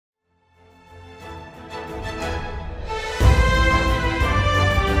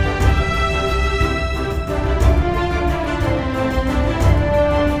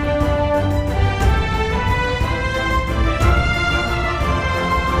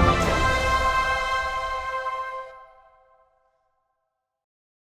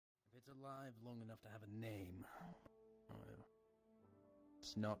alive long enough to have a name. However,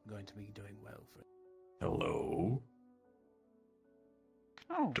 it's not going to be doing well for it. Hello?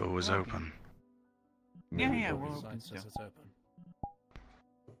 Oh, Door was open. Yeah, we're open Says still. it's open.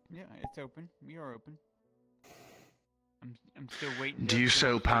 Yeah, it's open. We are open. I'm still waiting. Do you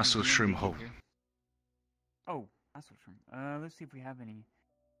sell parcel shroom whole? Oh, parcel shroom. Let's see if we have any.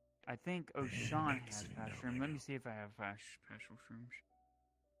 I think O'Shawn has parcel shroom. Let me see if I have parcel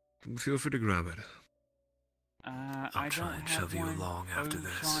shrooms. Feel free to grab it. I try don't and have shove you one. along after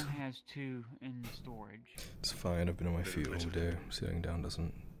this. O'Shawn has 2 in storage. It's fine, I've been on my feet all day. Sitting down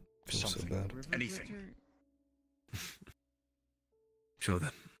doesn't feel so bad. Anything. Sure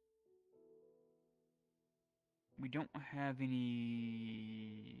then. We don't have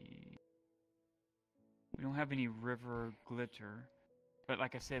any. We don't have any river glitter, but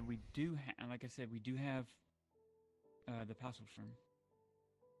like I said, we do have. The parcel shroom.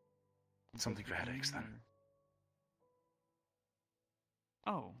 Something for headaches then.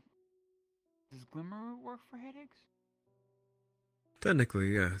 Oh. Does Glimmer work for headaches?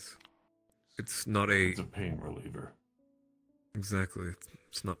 Technically, yes. It's not a... It's a pain reliever. Exactly.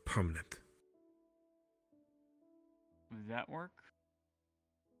 It's not permanent. Would that work?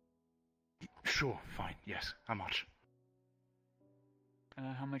 Sure, fine, yes. How much?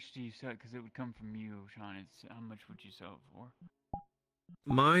 How much do you sell it? Because it would come from you, Sean. It's how much would you sell it for?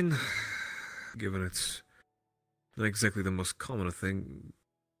 Mine, given it's not exactly the most common of thing.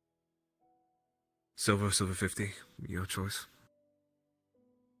 Silver 50. Your choice.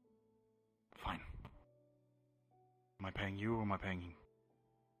 Fine. Am I paying you or am I paying you?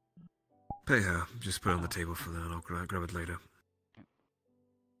 Pay her. Just put it on the table for now and I'll grab it later.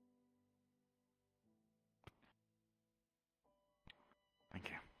 Thank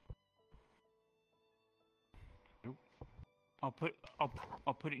you. I'll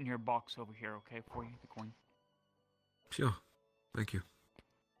put it in your box over here, okay, for you, the coin. Sure. Thank you.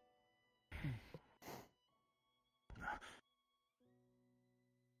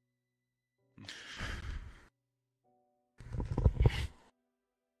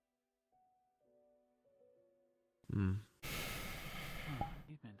 Hmm.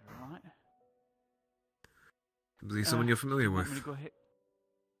 You've been through a lot. I believe someone you're familiar Want with. me to go ahead?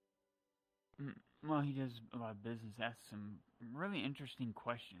 Well, he does a lot of business. Asks some really interesting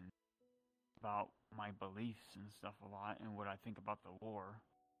questions about my beliefs and stuff a lot, and what I think about the war.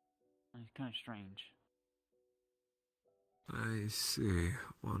 It's kind of strange. I see.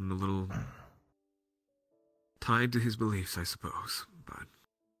 One a little tied to his beliefs, I suppose. But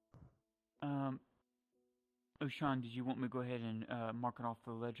O'Shawn, did you want me to go ahead and mark it off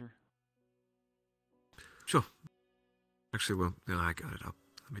the ledger? sure. Actually, well, no, I got it up.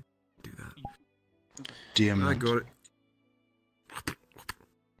 Let me do that. DM. I got it.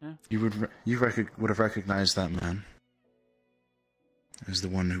 Yeah? You would have recognized that man as the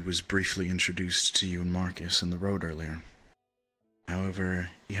one who was briefly introduced to you and Marcus in the road earlier. However,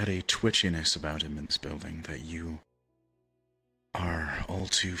 he had a twitchiness about him in this building that you are all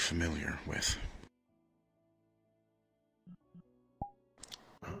too familiar with.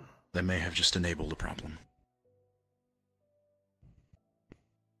 That may have just enabled a problem.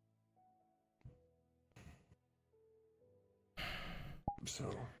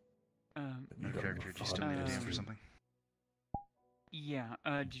 So, Your character, do you still need a DM for something? Yeah,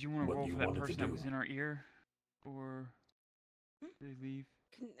 did you want to What roll you for that wanted to person that do. was in our ear? Or did they leave?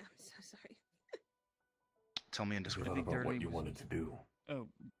 I'm so sorry. Tell me in what Discord. I think about their what name you was- wanted to do? Oh,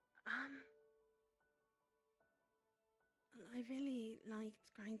 I really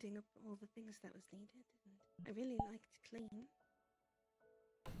liked grinding up all the things that was needed, and I really liked clean.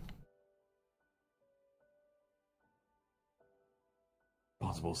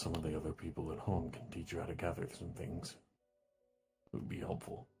 Possible some of the other people at home can teach you how to gather some things. It would be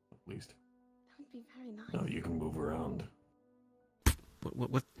helpful, at least. That would be very nice. Now you can move around.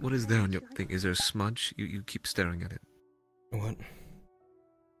 What is there on your thing? Is there a smudge? You keep staring at it. What?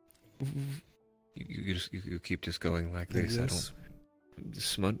 You keep just going like this. This? I don't.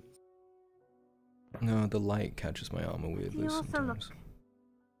 Smudge. No, the light catches my armor weirdly You also sometimes.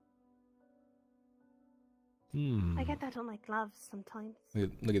 I get that on my gloves sometimes.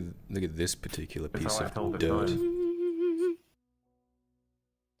 Look at this particular That's piece how I of told it dirt. was.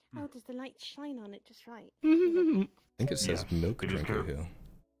 Oh, does the light shine on it just right? I think it says Yes, milk it is drinker true. here.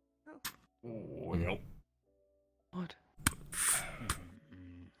 Oh, yep. what?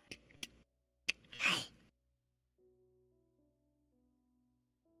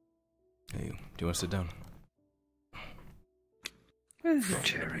 Hey, do you want to sit down?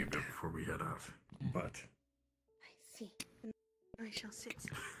 Cherry before we head off. But I see. I shall sit.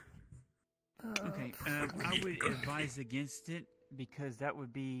 Okay, I would advise against it because that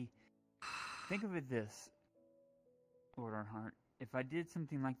would be. Think of it this, Lord Earnhardt. If I did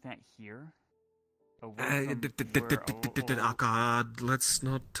something like that here, away from Oh God, let's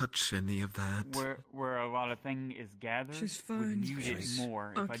not touch any of that. where a lot of thing is gathered, She's fine. would mute it She's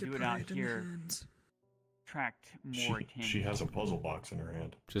more. If I do it out occupied in here, hands. attract more attention. She has a puzzle box in her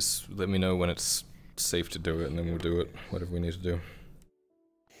hand. Just let me know when it's safe to do it, and then we'll do it. Whatever we need to do.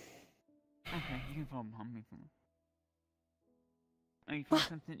 Okay, you can follow behind me. Oh, you found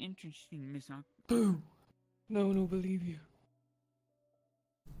something interesting, Miss Ock. Boo! No one will believe you.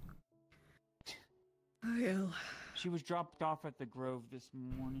 I'll... She was dropped off at the Grove this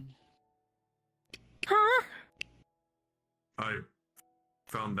morning. Huh? I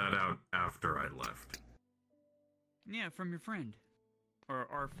found that out after I left. Yeah, from your friend. Or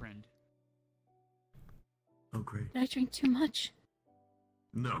our friend. Oh, great. Did I drink too much?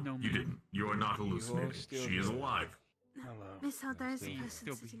 No, No, you ma'am. didn't. You are not hallucinating. still She is here. alive. Hello. Miss Hill, there is a Still- person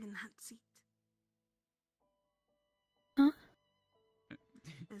still be- sitting in that seat. Huh?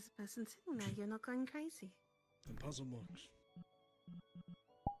 There's a person sitting there. You're not going crazy. The puzzle box.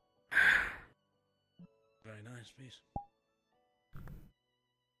 Very nice piece.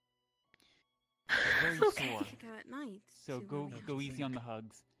 Very Okay. sore. To go at night. So to go where we have go to easy think. on the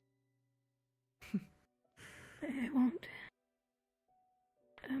hugs. I won't.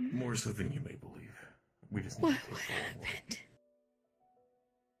 More so than you may believe. We just need What to take a little more. happened?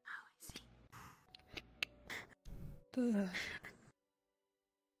 Oh, I see.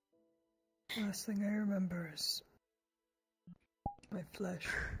 The last thing I remember is my flesh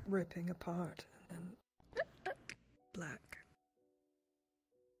ripping apart and then black.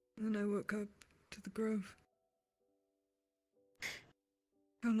 And I woke up to the grove.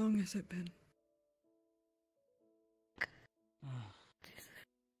 How long has it been?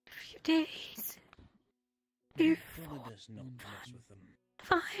 A few days. Here, Probably does not mess with them.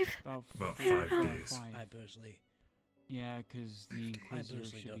 5. About Yeah. 5 days. I personally, Yeah, because the Inquisitor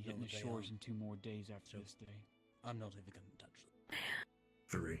personally should don't be know hitting the what they shores are. in 2 more days after So- this day. I'm not even going to touch them.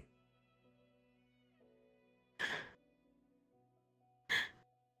 3.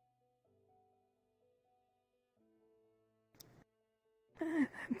 I'm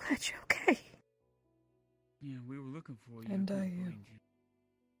glad you're okay. Yeah, we were looking for you. And couldn't I, find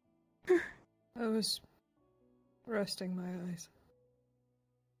you. I was resting my eyes.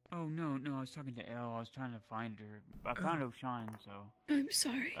 Oh no, I was talking to Elle. I was trying to find her. I found O'Shine, so. I'm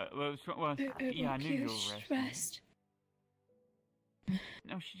sorry. Well, yeah, I knew you were resting. Rest.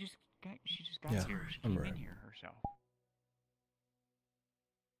 No, she just got Yeah, here. She I'm came right. in here herself.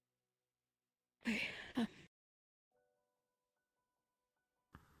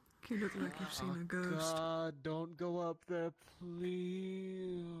 You look like you've seen a ghost. God, don't go up there,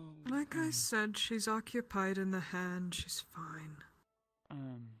 please. Like I said, she's occupied in the hand. She's fine.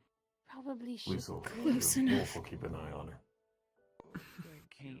 Probably should Please, will close enough. will keep an eye on her.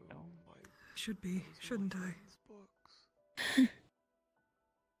 Hey, oh. Should be, shouldn't I?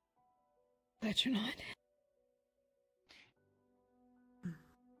 But you're not.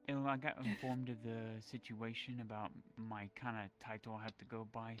 Elle, I got informed of the situation about my kind of title I have to go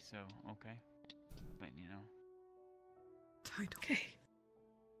by, so okay. But you know, Title. Okay.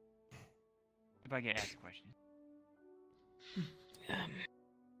 if I get asked questions, Um,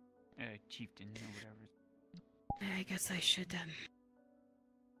 chieftain or whatever. I guess I should,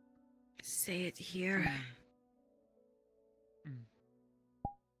 say it here.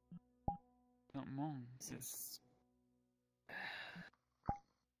 Something wrong.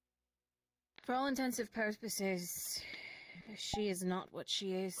 For all intensive purposes, she is not what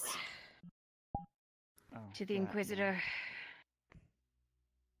she is. Oh, To the that, Inquisitor,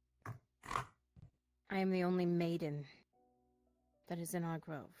 I am the only maiden that is in our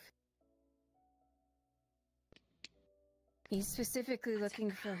grove. He's specifically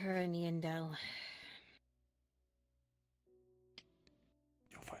looking for her in Yandel.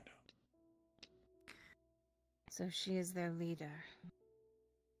 You'll find out. So she is their leader.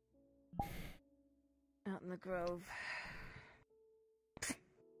 Out in the grove.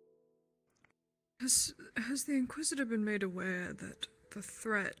 Has the Inquisitor been made aware that the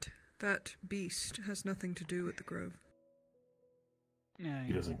threat, that beast, has nothing to do with the grove? Yeah,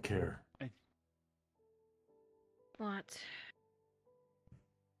 He doesn't care. What?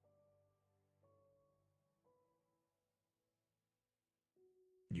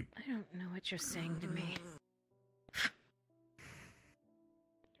 I don't know what you're saying to me.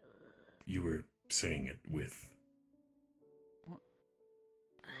 You were saying it with.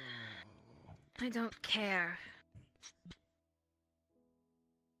 I don't care.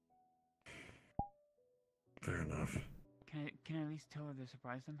 Fair enough. Can I at least tell her the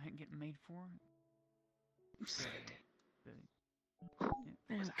surprise I'm getting made for? I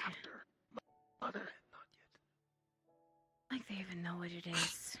don't care. Mother, not yet. Like they even know what it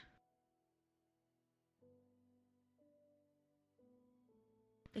is.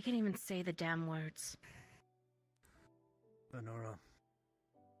 They can't even say the damn words. Lenora,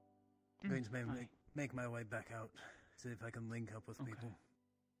 I'm going to make my way back out, see if I can link up with people.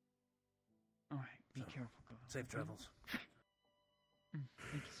 Alright, be So, careful, girl. Safe travels. Thank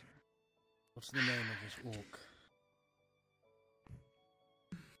you, sir. What's the name of this orc?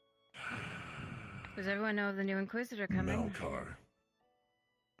 Does everyone know of the new Inquisitor coming? Melkar.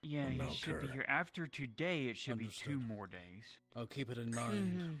 Yeah, he should be Melkar. here. After today, it should Understood. be 2 more days, I'll keep it in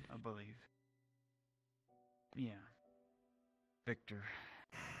mind. I believe. Yeah. Victor.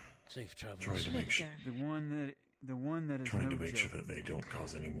 Safe travels. Trying to make sure, The one that is trying no to make sure joke. that they don't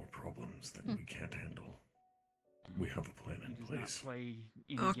cause any more problems that we can't handle. We have a plan He in does place. not play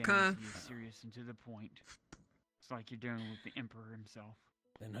any Okay. games. He is serious and to the point. It's like you're dealing with the Emperor himself.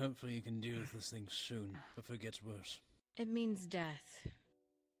 Then hopefully you can deal with this thing soon, before it gets worse. It means death.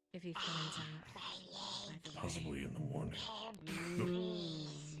 If he finds out. By the way. Possibly in the morning.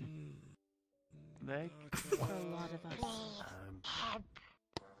 Leg? For a lot of us.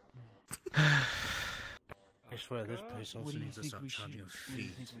 I swear this place What also do you needs a think we such on should? your What do you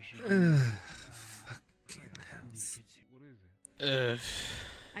feet. think we should do? What is it?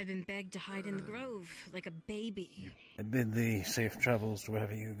 I've been begged to hide in the grove, like a baby. I bid thee safe travels to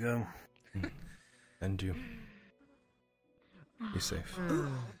wherever you go. And you. Be safe.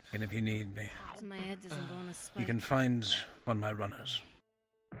 And if you need me, So my head doesn't go on a spike. you can find one of my runners.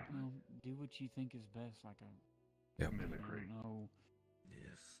 Well, do what you think is best, like a... Yep. Mimicry. No,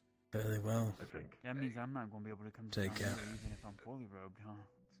 Yes. Very well. I think. that means I'm not going to be able to come to Take town care. either, even if I'm fully robed, huh?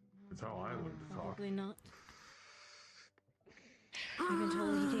 It's how I learned to talk. Probably not. I've been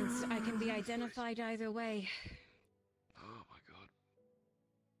told I can be identified either way. Oh my god.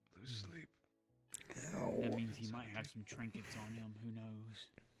 Lose sleep. That means he might have some trinkets on him, who knows?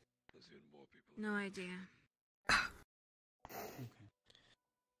 There's even more people. No idea. Okay.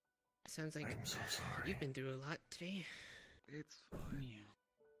 Sounds like I'm so sorry. you've been through a lot today. It's fine. Yeah.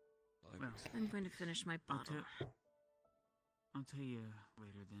 Like Well, this. I'm going to finish my I'll bottle. I'll tell you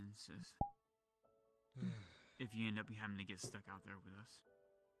later then, sis. If you end up having to get stuck out there with us.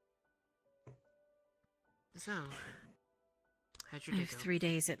 So, how'd I your day have go? 3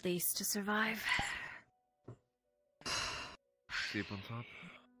 days at least to survive. Sleep on top.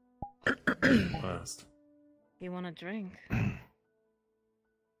 Last. You want a drink?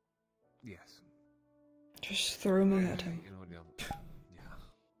 Yes. Just throw me at him. You know what the other... Yeah.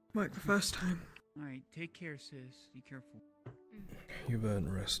 Like the first time. Alright, take care, sis. Be careful. You've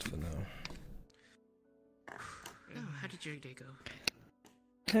earned rest for now. Oh, how did your day go?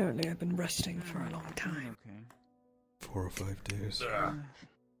 Clearly, I've been resting for a long time. Okay. 4 or 5 days. I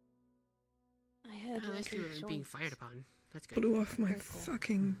heard At least you lucky were being joints. fired upon. That's good. Blew off my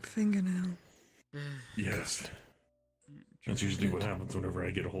fucking fingernail. Yes. That's usually what happens whenever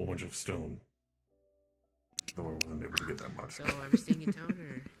I get a whole bunch of stone. Though I wasn't able to get that much. So, are we staying in town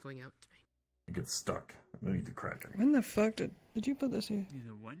or going out tonight? It gets stuck. I need to crack it. When the fuck did you put this here?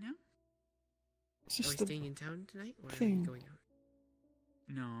 Either what now? It's Are we just the staying in town tonight or are we thing. going out?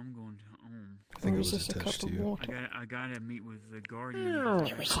 No, I'm going to home. I think Or it is was this a attached cup to of you. water? I gotta meet with the Guardian.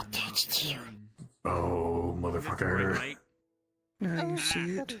 Oh, motherfucker. Right? Now you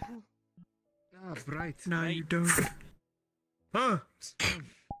see it. Ah, bright. Now you don't. Huh?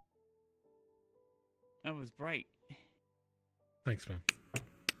 That was bright. Thanks, man.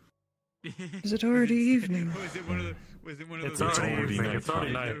 Is it already evening? Was it one of the? Was it one of It's those? already night. It's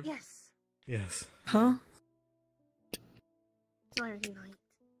already night. Yes, Yes. Huh? it's already night.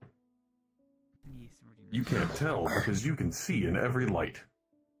 Yes, already You can't tell because you can see in every light.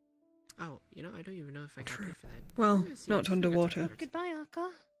 Oh, you know, I don't even know if I got paid for that. Well, Yeah, see, not I underwater. forgot Goodbye, Arca.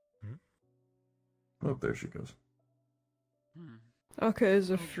 Oh, there she goes. Hmm. Aka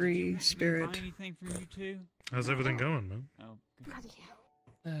is a Oh, did free you spirit. Buy anything from you two? How's everything going, man? Oh, good. Bloody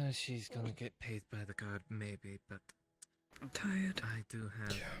hell. She's gonna get paid by the guard, maybe, but Tired. I do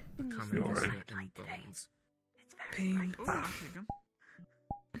have a You common alright? desire in bones. Pain. Oh, I'll take 'em.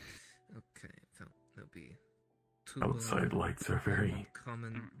 Okay, so there'll be two Outside lights are very.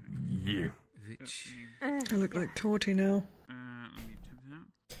 common, Yeah. which I look like Torty now. Let me check that out.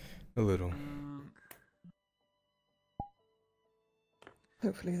 A little.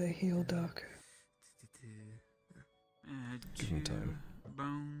 Hopefully they heal darker. Give him time.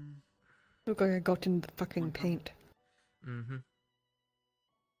 Bone. Look like I got in the fucking paint. Mm-hmm.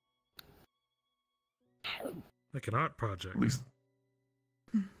 Like an art project. At least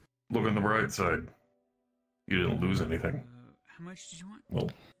look on the bright side. You didn't lose anything. How much did you want? Well,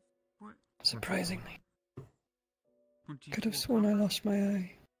 What? Surprisingly. 24 Could have sworn I copper? lost my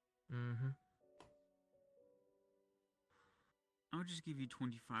eye. Mm-hmm. I'll just give you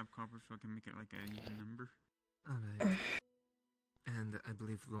 25 copper so I can make it like an even number. Alright. And I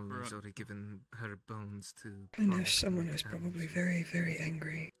believe Lola's already given her bones to... I know Bob someone and is Adam, probably so- very, very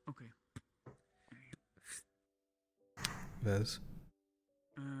angry. Okay. Vez?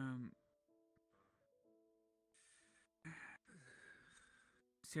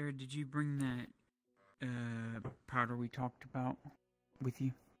 Sarah, did you bring that powder we talked about with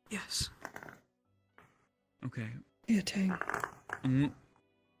you? Yes. Okay. Here, Tang.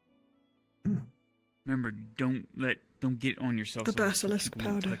 Remember, don't get on yourself. The so that basilisk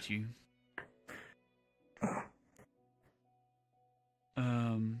people won't powder. touch you.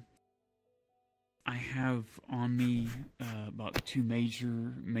 I have on me about the two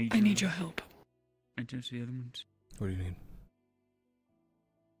major. I need your help. I don't see the other ones. What do you need?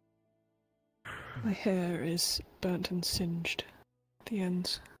 My hair is burnt and singed at the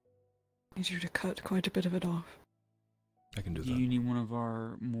ends. I need you to cut quite a bit of it off. I can do Do that. you need one of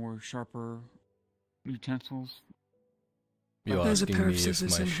our more sharper utensils? You're There's a asking pair me of if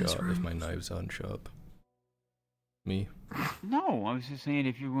scissors my in his if room. my knives aren't sharp. Me? No, I was just saying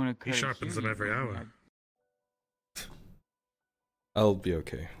if you want to cut He it sharpens here, them every you- hour. I'll be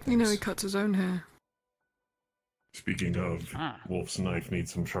okay. You know he thanks. cuts his own hair. speaking of, Wolf's knife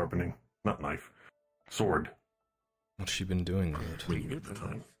needs some sharpening. Not knife. Sword. What's she been doing with it? What do you at the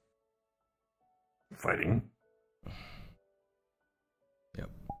time? Fighting. Yep.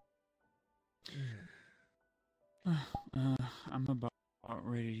 I'm about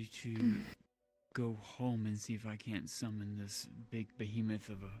ready to go home and see if I can't summon this big behemoth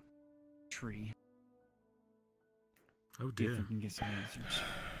of a tree. Oh See if dear. we can get some answers.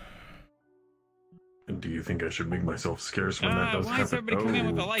 And do you think I should make myself scarce when that does why is happen? everybody coming in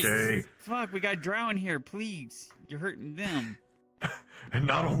with the lights? Okay. Fuck, we got drow in here, please. You're hurting them. And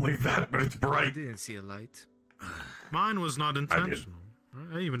not only that, but it's I bright. didn't see a light. Mine was not intentional. I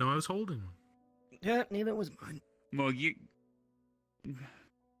didn't even know I was holding one. Yeah, neither was mine. Well, you... Well,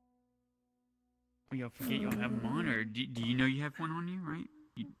 y'all forget y'all have them on, or do you know you have one on you, right?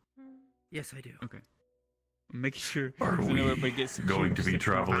 Yes, I do. Okay. Make sure Are so I know we everybody gets some going to be chips.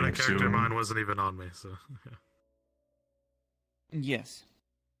 traveling Out of character, soon? mine wasn't even on me, so... Yes.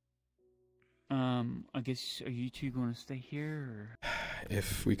 I guess, are you two going to stay here, or...?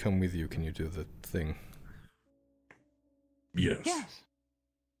 If we come with you, can you do the thing? Yes. Yes.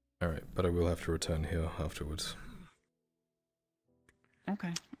 Alright, but I will have to return here afterwards.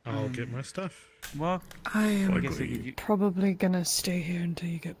 Okay. I'll get my stuff. Well, I am I guess I give you... probably gonna stay here until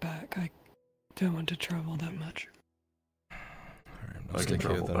you get back. I don't want to travel that much. Alright, I I'll can stick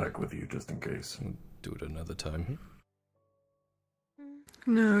here travel then. back with you just in case. We'll do it another time.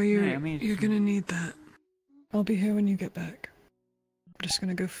 No, you're Yeah, I mean, you're gonna need that. I'll be here when you get back. I'm just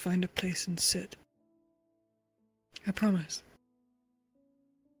gonna go find a place and sit. I promise.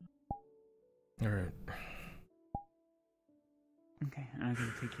 Alright. Okay, and I'm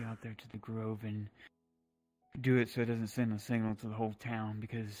going to take you out there to the grove and do it so it doesn't send a signal to the whole town,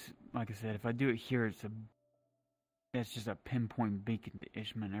 because, like I said, if I do it here, that's just a pinpoint beacon to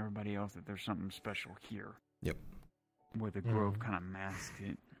Ishma and everybody else that there's something special here. Yep. Where the grove kind of masks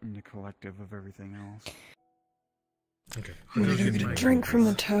it in the collective of everything else. Okay. I'm gonna go get a drink from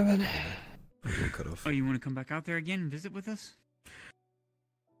the tavern. We'll cut off. Oh, you want to come back out there again and visit with us?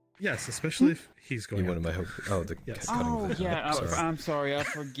 Yes, especially if he's going. You wanted my help. Oh, the Yes. cutting Oh, the yeah, sorry. I'm sorry, I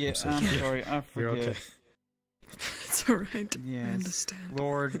forget. I'm sorry, I You're forget. okay. It's alright. Yes. I understand.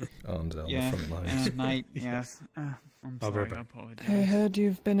 Lord, Arms out yeah, the front lines. and night, yes. I'm I'll be sorry, right I back. apologize. I heard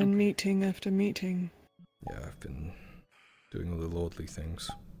you've been in meeting after meeting. Yeah, I've been doing all the lordly things.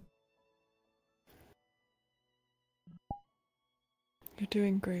 You're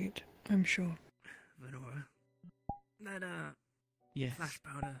doing great, I'm sure. Venora. That, Yes. flash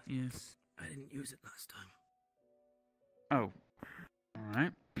powder. Yes. I didn't use it last time. Oh.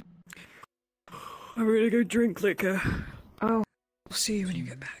 Alright. I'm gonna go drink liquor. I'll see you when you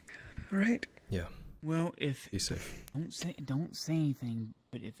get back. Alright? Yeah. Well, if Be safe. don't say anything,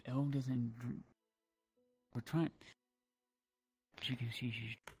 but if Elle doesn't, we're trying. As you can see,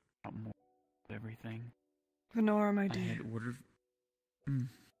 she's out more of everything. Venora, my I dear. had ordered.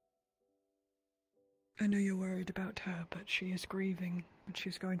 I know you're worried about her, but she is grieving, and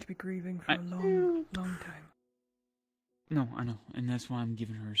she's going to be grieving for a long, long time. No, I know, and that's why I'm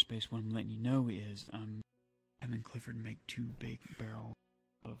giving her space. What I'm letting you know is I'm having Clifford make 2 big barrels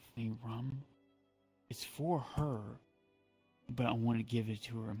of the rum, it's for her, but I want to give it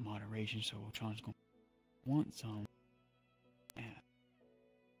to her in moderation, so Ultron's going to want some. Yeah.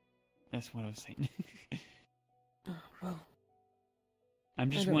 That's what I was saying. Well, I'm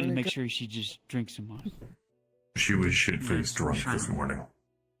just don't wanting to really make sure she just drinks some wine. She was shit-faced drunk this morning.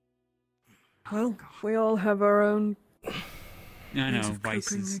 well, we all have our own. I know, means of coping,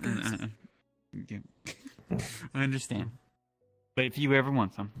 vices. I guess. Yeah. I understand. But if you ever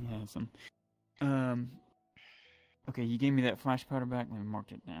want some, you have some. Okay, you gave me that flash powder back. Let me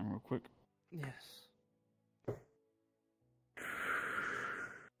mark it down real quick. Yes.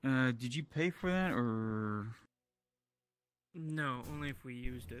 Did you pay for that, or...? No, only if we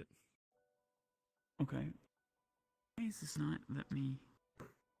used it. Okay. Why is this not let me...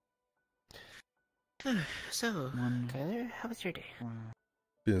 So, Kyler, how was your day?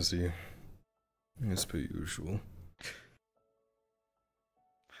 Busy. As per usual.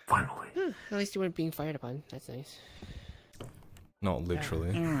 Finally. At least you weren't being fired upon. That's nice. Not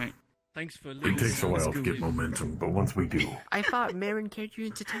literally. Alright. Thanks for It takes a while to get momentum, but once we do... I thought Marin carried you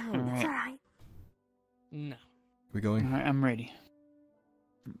into town. Alright. It's alright. No. We going? Alright, I'm ready.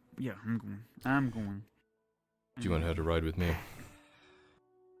 Yeah, I'm going. Do you want her to ride with me?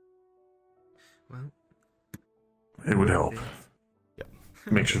 Well, It would help. Yep.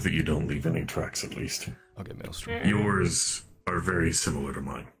 Make sure that you don't leave any tracks, at least. I'll get Maelstrom. Yours are very similar to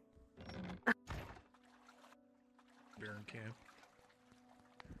mine. You're in camp.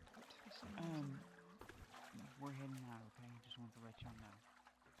 We're heading out, okay? Just want to let y'all know.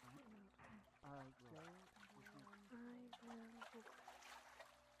 Alright,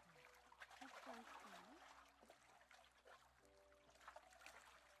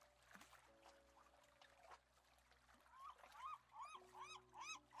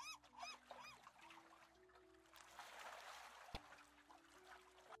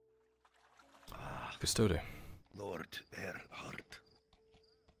 Custode, Lord Erhard,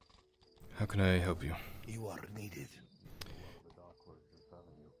 how can I help you? you are needed.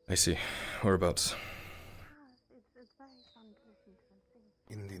 I see. Whereabouts?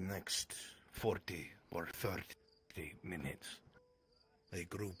 In the next 40 or 30 minutes, a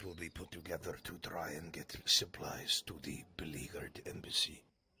group will be put together to try and get supplies to the beleaguered embassy.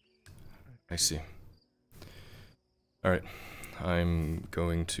 I see. Alright. I'm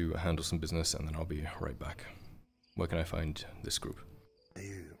going to handle some business and then I'll be right back. Where can I find this group?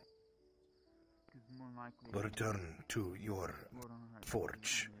 You return to your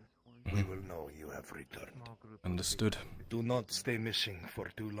forge. We will know you have returned. Understood. Do not stay missing for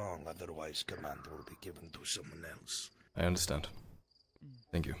too long, otherwise command will be given to someone else. I understand.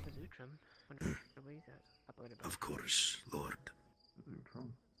 Thank you. Of course, Lord.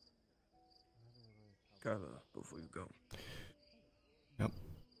 Kyler, before you go. Yep.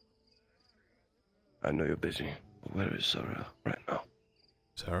 I know you're busy. Where is Sarah right now?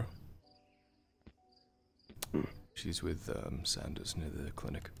 Sarah? She's with Sanders near the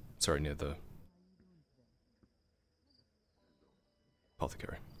clinic. Sorry, near the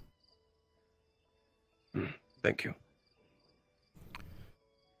apothecary. Thank you.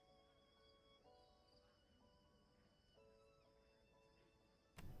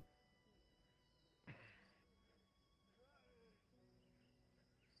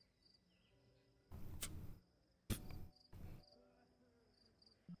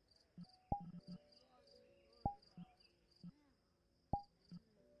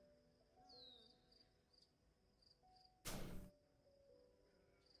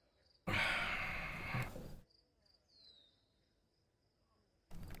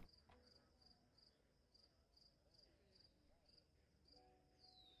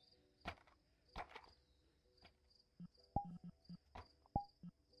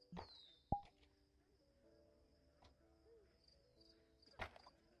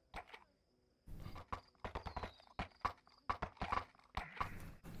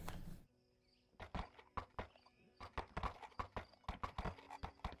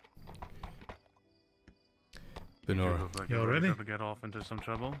 Benora. You ready? Ever get off into some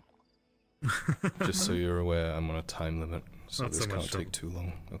trouble? Just so you're aware, I'm on a time limit, so Not this so much can't trouble. take too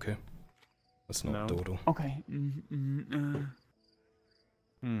long, okay? Let's not No. dawdle. Okay.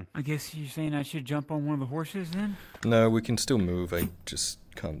 I guess you're saying I should jump on one of the horses then? No, we can still move. I just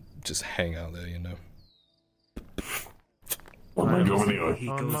can't just hang out there, you know. He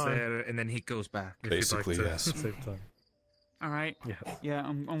goes there and then he goes back. if you'd like Basically, to yes. save time. All right. Yes. Yeah,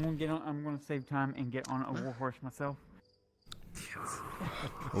 I'm gonna get on. I'm gonna save time and get on a war horse myself.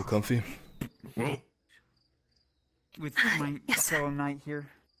 All comfy? With my fellow knight here.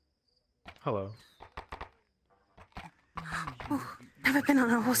 Hello. never been on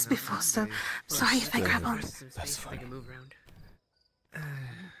a horse before, so sorry if I grab on. That's fine. Move around.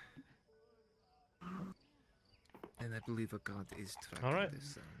 And I believe a god is tracking All right.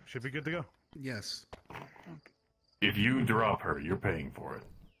 this. Should be good to go. Yes. If you drop her, you're paying for it.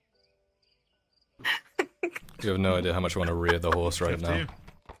 You have no idea how much I want to rear the horse right now.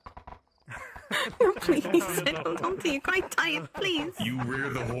 No, please, hold on to you. Quite tired, please. You rear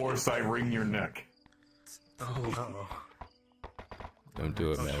the horse, I wring your neck. Oh. Don't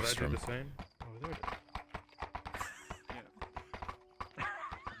do it, Should I do Maelstrom. the same? Oh, there it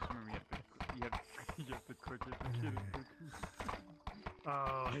is. You have to click it. Oh,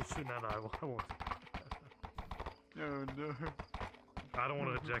 I should not. I won't. No, no. I don't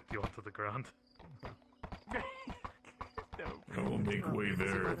want to eject you onto the ground. No. I will make way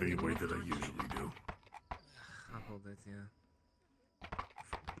there the way that I usually do. I'll hold it, yeah.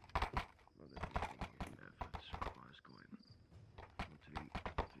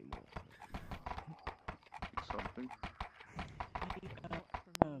 Something.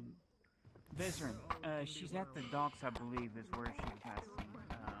 Vezrin, she's at the docks, I believe, is where she was last seen.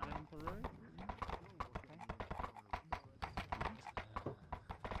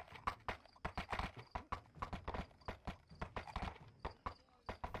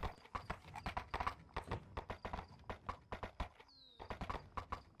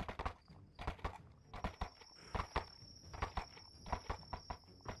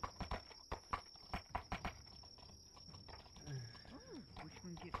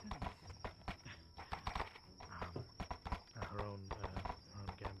 Her own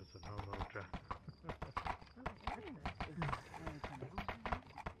gambit and her own little trap.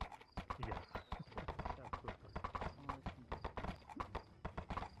 Yeah.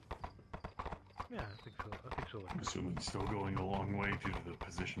 Yeah, I think so. I think so. I'm assuming it's still going a long way due to the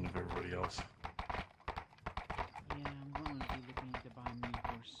position of everybody else. Yeah, I'm going to be looking to buy a new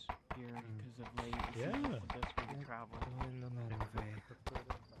horse here because of late. This is the best way to travel.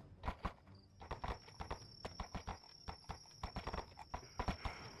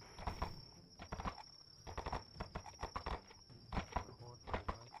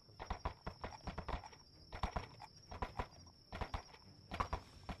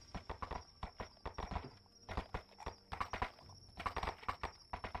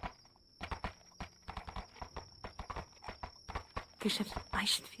 I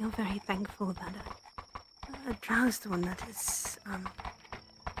should feel very thankful that a drowsed one that is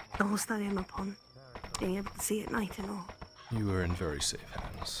the horse that I am upon, being able to see at night and all. You are in very safe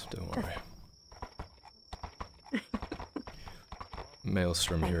hands, don't worry.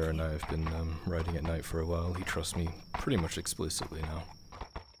 Maelstrom here and I have been riding at night for a while. He trusts me pretty much explicitly now.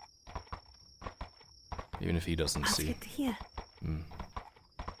 Even if he doesn't That's see. good to hear. Mm.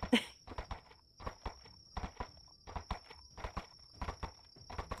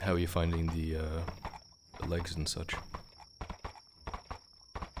 How are you finding the legs and such?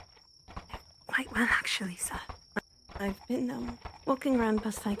 Quite well, actually, sir. I've been walking around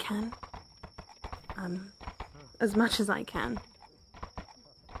best I can. As much as I can.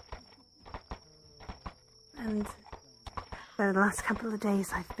 And for the last couple of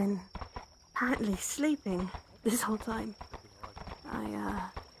days, I've been apparently sleeping this whole time.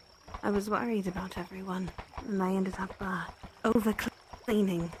 I was worried about everyone, and I ended up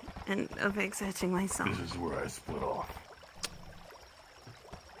over-cleaning and overexerting myself. This is where I split off.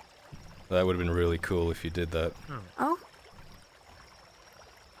 That would have been really cool if you did that. Oh?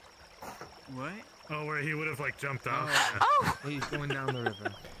 What? Oh, where he would have like jumped out. Oh! He's going down the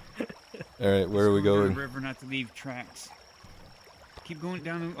river. Alright, where are we Go down going? the river, not to leave tracks. Keep going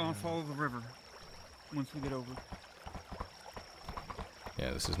down and I'll follow the river once we get over. Yeah,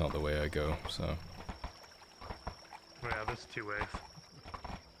 this is not the way I go, so. Yeah, there's two ways.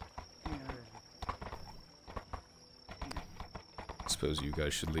 Suppose you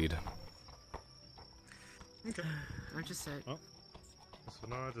guys should lead. Okay. I just said. Oh. So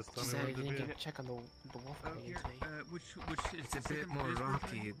now I just Just don't know said what you to didn't do. get check on the wolf coming in today. Which It's a bit more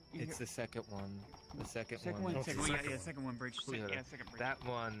rocky. It's the second one. The second Second one. one, second one, yeah, second one bridge. Yeah, Yeah, second bridge. That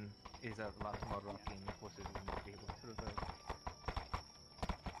one is a lot more rocky and horses will not be able to traverse.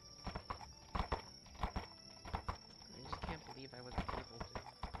 I just can't believe I wasn't able to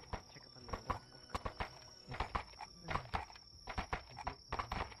check up on the wolf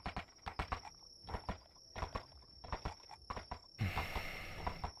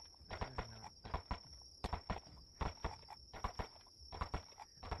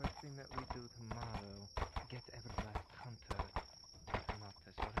First thing that we do tomorrow, get every last hunter to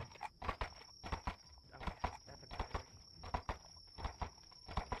Nautis, alright? Oh, yes, that's a priority.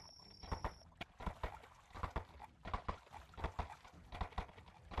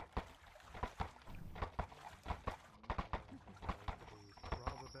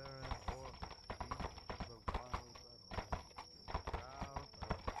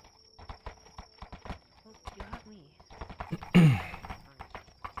 You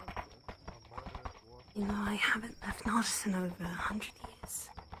know, I haven't left Nautis in over 100 years.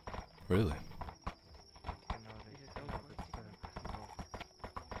 Really?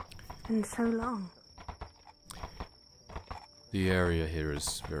 It's been so long. The area here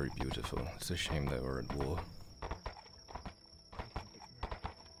is very beautiful. It's a shame that we're at war.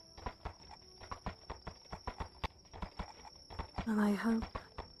 Well, I hope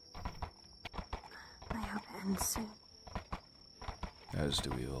it ends soon. As do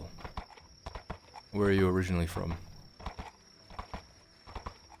we all. Where are you originally from?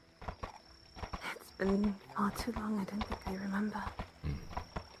 It's been far too long, I don't think I remember.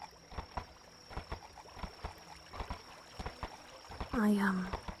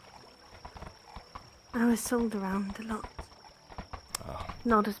 I was sold around a lot.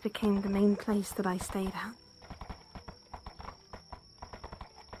 Nautis became the main place that I stayed at.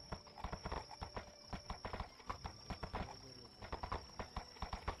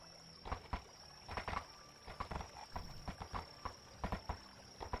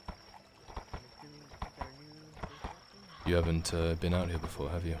 You haven't been out here before,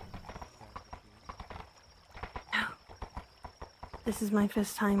 have you? No. This is my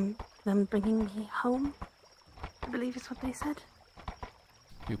first time them bringing me home, I believe is what they said.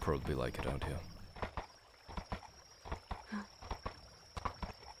 You probably like it out here.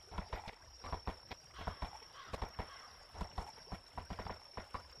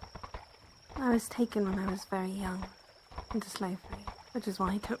 I was taken when I was very young into slavery, which is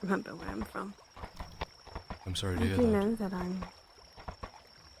why I don't remember where I'm from. I'm sorry to I hear do that. know that I'm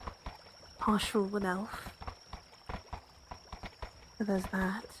partial wood elf. So there's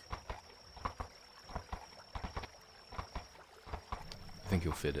that. I think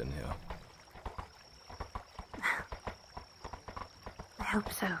you'll fit in here. I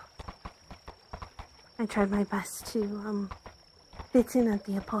hope so. I tried my best to fit in at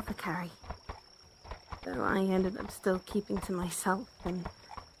the apothecary. Though I ended up still keeping to myself, and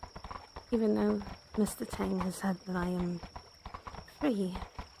even though Mr. Tang has said that I am free,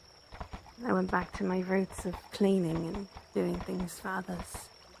 I went back to my roots of cleaning and doing things for others.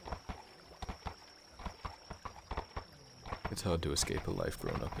 It's hard to escape a life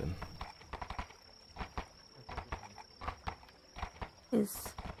grown up in.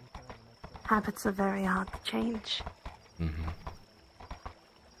 His habits are very hard to change.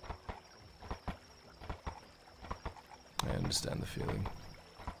 I understand the feeling.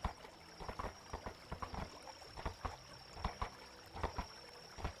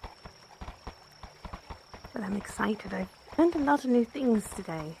 But I'm excited. I've learned a lot of new things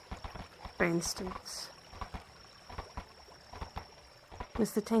today. For instance,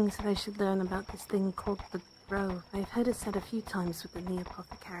 Mr. Ting said I should learn about this thing called the Grove. I've heard it said a few times within the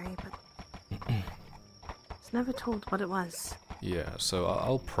apothecary, but it's never told what it was. Yeah, so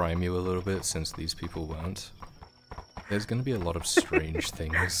I'll prime you a little bit since these people weren't. There's going to be a lot of strange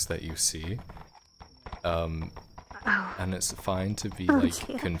things that you see. And it's fine to be,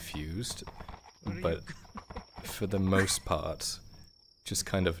 confused, but for the most part, just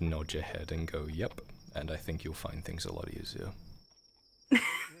kind of nod your head and go, yep, and I think you'll find things a lot easier.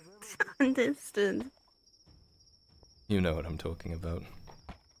 Understood. You know what I'm talking about.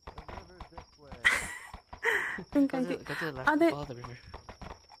 I think I do. Are there... Oh,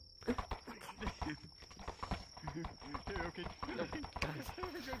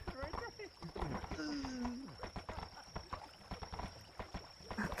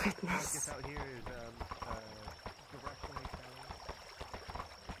 goodness. Out here is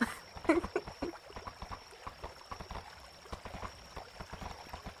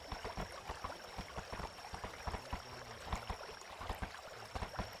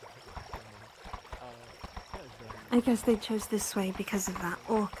I guess they chose this way because of that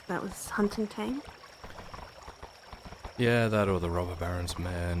orc that was hunting Tang. Yeah, that or the Robber Baron's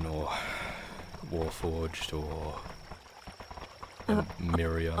men, or Warforged, or a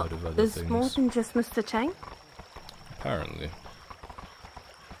myriad of other There's things. more than just Mr. Tang? Apparently.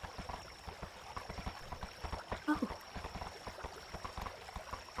 Oh.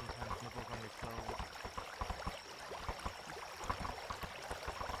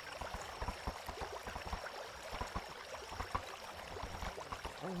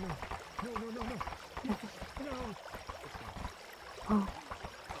 Oh.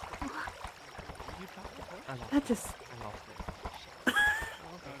 That just...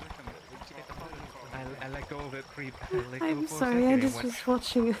 I let go of it pre. I'm sorry, I just was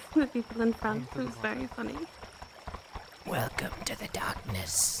watching the people in front. It was very funny. Welcome to the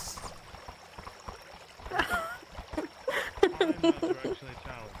darkness. I'm actually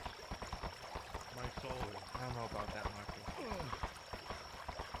challenged. My soul. I don't know about that, Marcus.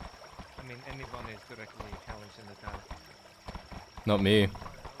 mean, anyone is directly challenged in the tower. Not me.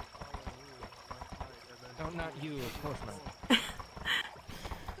 No, not you, of course not.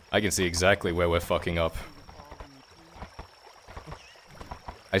 I can see exactly where we're fucking up.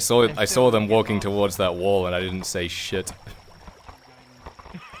 I saw them walking towards that wall and I didn't say shit.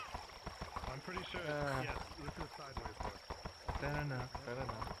 I'm pretty sure. Yes, this is sideways first. Fair enough.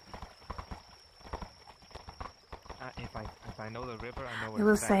 If I know the river, I know I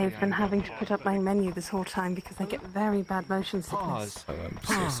will say I've been having to put up my menu this whole time because I get very bad motion sickness. Oh, I'm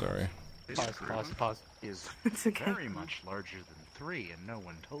so sorry. This group is It's okay. very much larger than 3, and no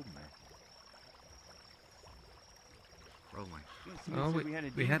one told me. Rolling. Oh,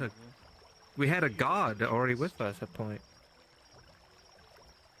 we had a god already with us at point.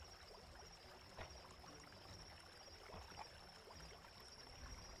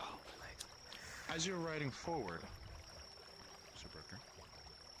 As you're riding forward, Sir Burger,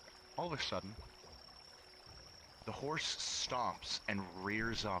 all of a sudden, the horse stomps and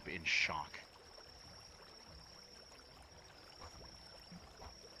rears up in shock.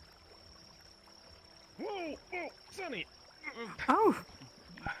 Whoa, Sonny! Oh!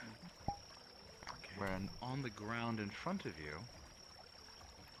 When on the ground in front of you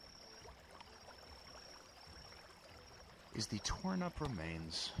is the torn up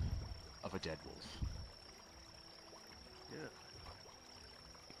remains of a dead wolf. Yeah.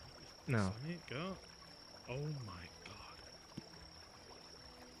 No. Sonny, go. Oh my god.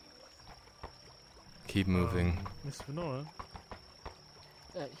 Keep moving. Miss Venora?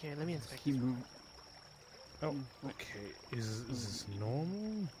 Here, let me inspect. Keep moving. Oh, okay. Is this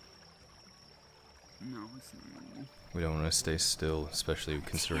normal? No, it's not normal. We don't want to stay still, especially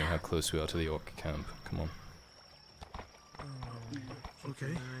considering how close we are to the orc camp. Come on.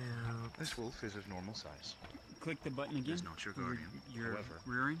 Okay. This wolf is of normal size. Click the button again. Is not your guardian. You're However,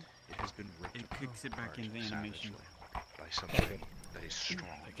 rearing. it has been ripped It kicks it back apart into animation. savagely by something that is strong.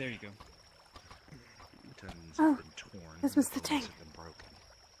 There you go. The tendons Oh, have been torn. there's and Mr. the bones Chang. have been broken.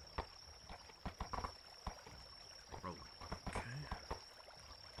 Roll.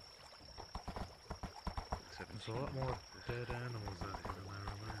 There's a lot more dead animals out here than I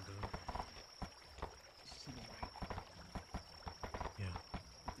remember. Yeah.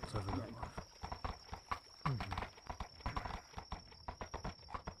 It's over that way.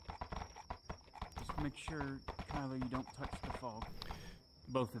 Just make sure, Kyler, you don't touch the fog.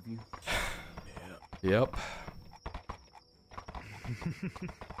 Both of you. Yep.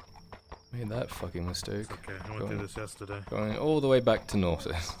 Made that fucking mistake. It's okay, I went through this yesterday. Going all the way back to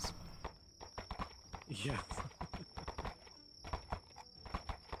Nautis. Yeah.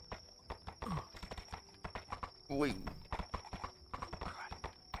 Wait.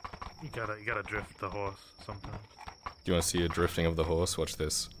 You gotta drift the horse sometimes. Do you want to see a drifting of the horse? Watch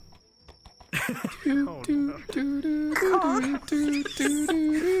this. Oh, no.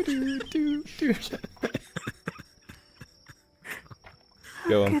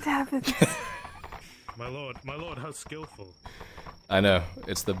 Go on. Good heavens. My lord, how skillful. I know.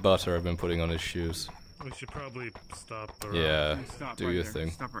 It's the butter I've been putting on his shoes. We should probably stop the Yeah, Stop do right your there.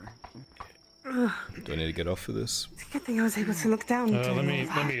 thing. Stop right. Do I need to get off for this? It's a good thing I was able to look down. Let during me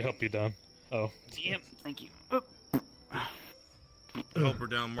all that. help you down. Oh. Yep, thank you. Help her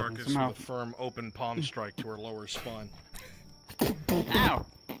down, Marcus, with Somehow. a firm, open palm strike to her lower spine. Ow!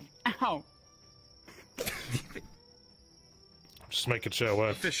 Ow! Just make it show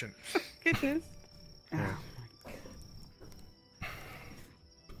up. Efficient. Goodness. Yeah.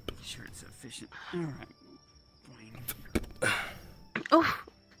 Sure it's efficient. Alright. Oh!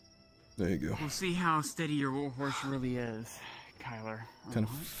 There you go. We'll see how steady your horse really is, Kyler. What kind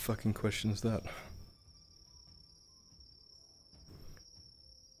of fucking question is that?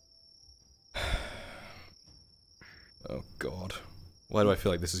 Oh god. Why do I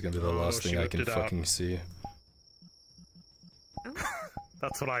feel like this is gonna be the last thing I can fucking see?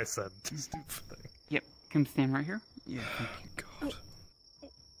 That's what I said. Stupid thing. Yep, come stand right here. Yeah, thank you. God.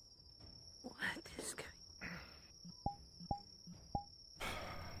 What is going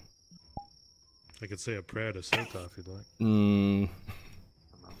I could say a prayer to Sota if you'd like.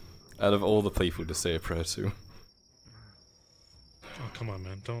 Out of all the people to say a prayer to. Oh, come on,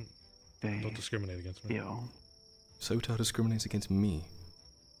 man. Don't discriminate against me. Yo. Sota discriminates against me.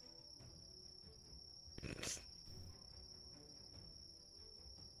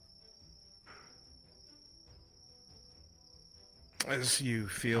 As you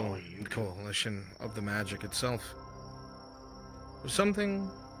feel the coalition of the magic itself, there's something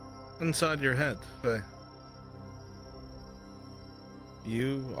inside your head. But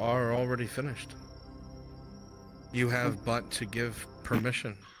you are already finished. You have but to give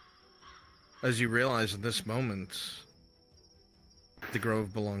permission as you realize at this moment the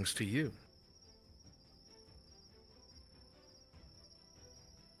grove belongs to you.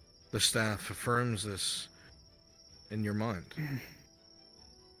 The staff affirms this in your mind.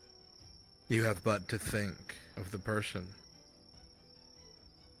 You have but to think of the person.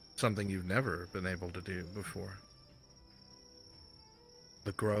 Something you've never been able to do before.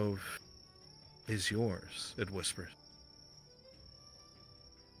 The grove is yours, it whispers.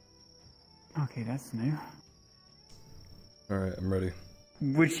 Okay, that's new. Alright, I'm ready.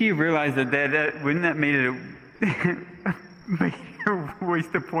 Would she realize that wouldn't that made it make her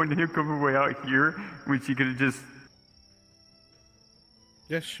waste the point of him coming way out here when she could have just...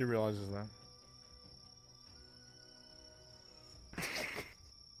 Yes, she realizes that.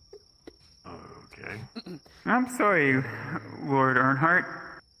 Okay. I'm sorry, Lord Earnhardt.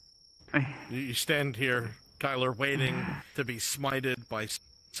 You stand here, Kyler, waiting to be smited by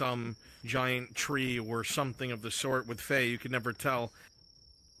some giant tree or something of the sort with Faye. You can never tell.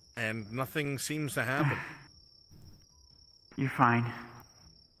 And nothing seems to happen. You're fine.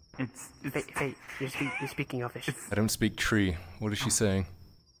 Faye, you're speaking Elvish. I don't speak tree. What is she saying?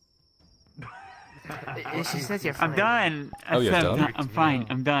 She says you're fine. I'm done. Oh, you're done? I'm fine.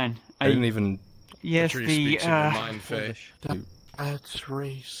 I'm done. I didn't even... Yes, the tree speaks in your mind, Faye. That's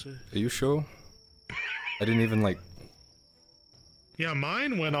racist. Are you sure? I didn't even, like... Yeah,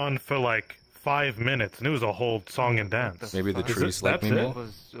 mine went on for like 5 minutes, and it was a whole song and dance. Maybe the trees like me more? That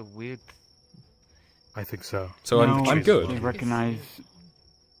was a weird... I think so. So no, I'm good. They recognize...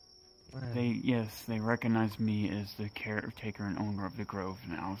 They recognize me as the caretaker and owner of the grove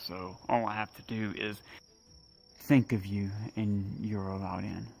now, so all I have to do is think of you, and you're allowed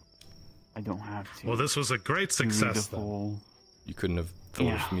in. I don't have to. Well, this was a great success, though. You couldn't have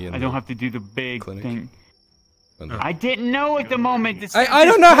thought of me in I don't have to do the big clinic. thing. I didn't know at the moment. I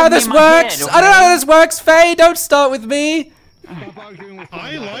don't know how this works! I don't know how this works, Faye! Don't start with me!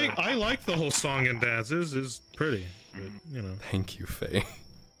 I like the whole song and dance. It is pretty, but, you know. Thank you, Faye.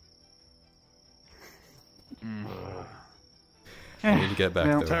 I need to get back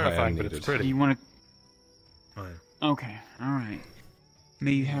there. Terrifying, but it's pretty. You want to... Okay, alright.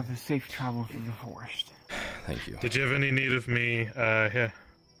 May you have a safe travel through the forest. Thank you. Did you have any need of me here?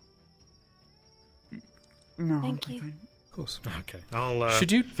 No. Thank you. Of course. Okay. I'll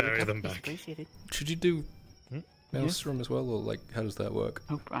should you ferry them back. Should you do Maelstrom as well, or like how does that work?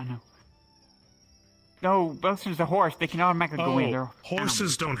 Oh, I know. No, Maelstrom's a horse. They can automatically go in. They're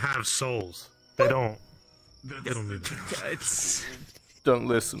horses don't have souls. They don't. They don't need that. Don't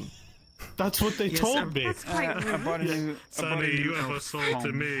listen. That's what they told me. That's quite rude. I brought a new, Sonny, you have a soul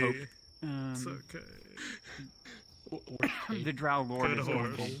to me. It's okay. The Drow Lord Good is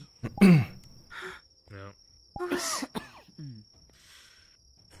horse. Yeah.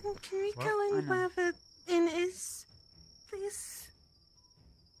 Can we go in where the inn is, please?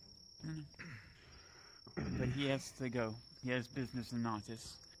 But he has to go. He has business in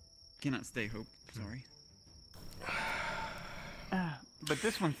Nautis. Cannot stay, Hope. Sorry. But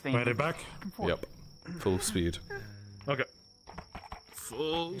this one's staying. Ready back? Yep. Full speed. Okay.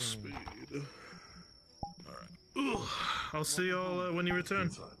 Full speed. Alright. I'll see y'all when you return.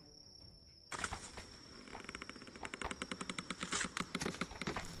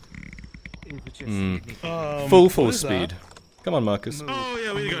 Full speed. Come on, Marcus. Oh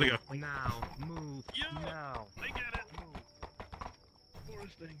yeah, we gotta go. Now, move. Now. I get it.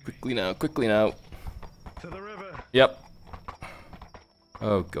 Quickly now, quickly now. To the river. Yep.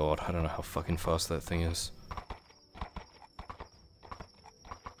 Oh god, I don't know how fucking fast that thing is.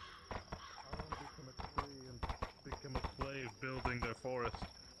 Become a slave building their forest.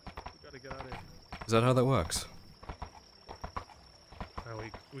 We gotta get out of here. Is that how that works?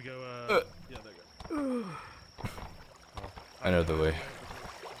 We go, yeah, there you go. I know the way.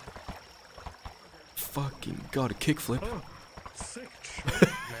 Fucking god, a kickflip. Oh, sick trick, man.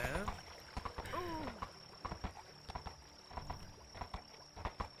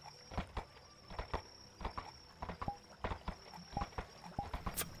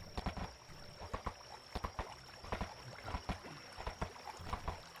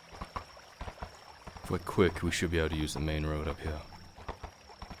 If we're quick, we should be able to use the main road up here.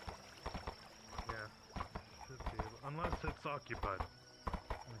 Unless it's occupied.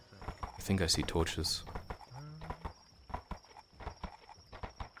 I think I see torches.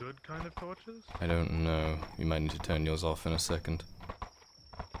 Good kind of torches? I don't know. You might need to turn yours off in a second.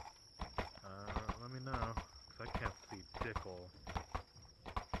 Let me know, because I can't see dick hole.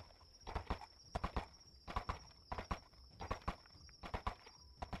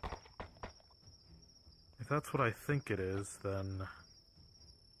 If that's what I think it is, then...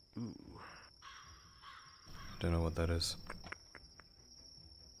 Ooh. Don't know what that is.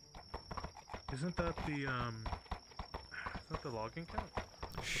 Isn't that the logging camp?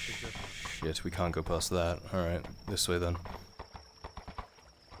 Shit, we can't go past that. Alright, this way then.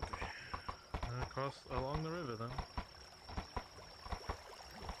 Cross along the river then.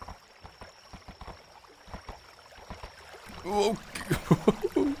 Oh.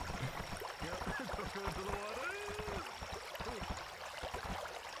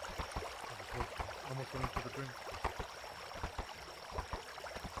 Almost went into the drink.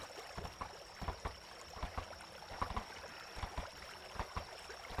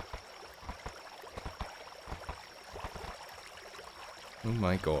 Oh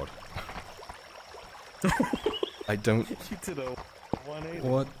my god. I don't... You did a 180.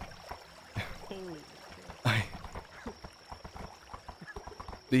 What? Holy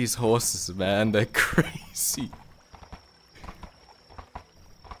These horses, man, they're crazy.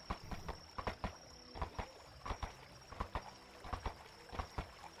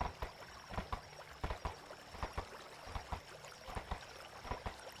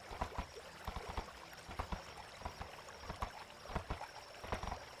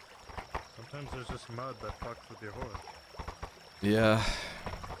 Sometimes there's just mud that fucks with your horse. Yeah.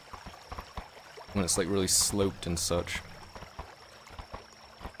 When it's like really sloped and such.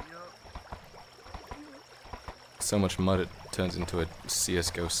 So much mud it turns into a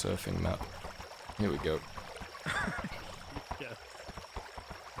CSGO surfing map. Here we go. Yeah.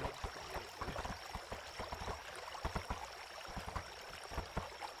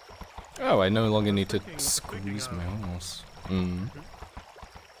 Oh, I no longer need to squeeze my horse. Mm.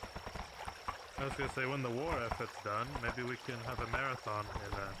 I was gonna say, when the war effort's done, maybe we can have a marathon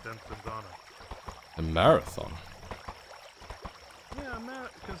in Denton's honor. A marathon? Yeah,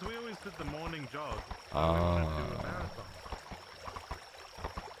 because we always did the morning jog.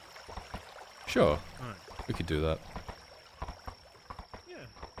 Sure. Right. We could do that. Yeah.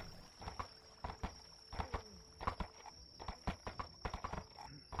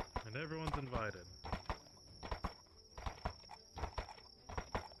 And everyone's invited.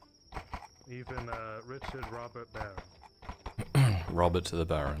 Even Richard Robert Barron. Robert to the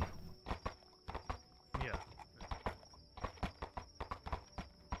Baron. Yeah.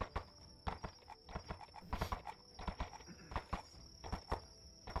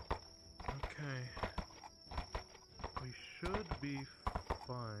 Okay. We should be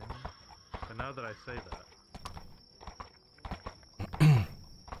fine. And now that I say that.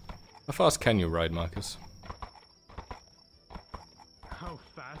 How fast can you ride, Marcus? How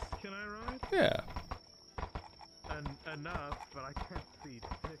fast can I ride? Yeah. Enough, but I can't see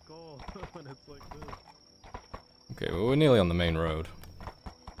dick all when it's like this. Okay, well, we're nearly on the main road.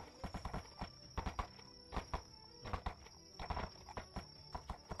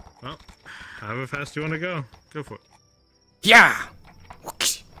 Well, however fast you want to go, go for it. Yeah!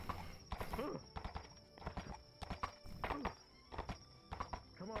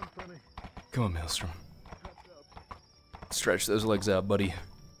 Come on, Sonny. Come on, Maelstrom. Stretch those legs out, buddy.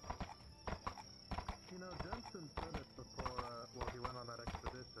 You know, Jensen said it before, he went on that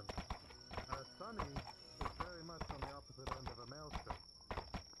expedition. Sonny is very much on the opposite end of a maelstrom.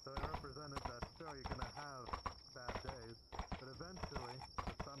 So it represented that, sure, you're gonna have bad days, but eventually,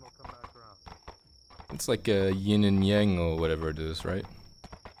 the sun will come back around. It's like a yin and yang or whatever it is, right?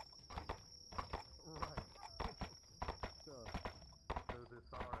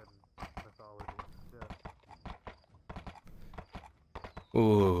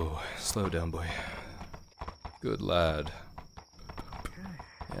 Ooh, slow down, boy. Good lad.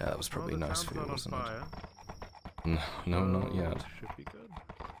 Yeah, that was probably nice for you, wasn't it? No, not yet. Should be good.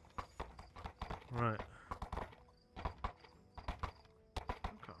 Right.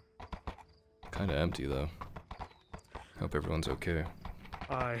 Kinda empty, though. Hope everyone's okay.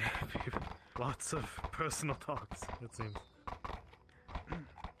 Lots of personal talks, it seems.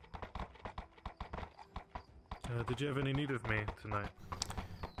 Did you have any need of me tonight?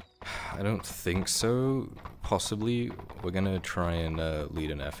 I don't think so. Possibly. We're gonna try and lead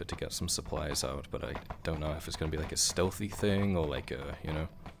an effort to get some supplies out, but I don't know if it's gonna be like a stealthy thing or like a, you know.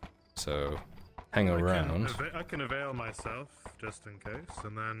 So, hang around. I can avail myself, just in case,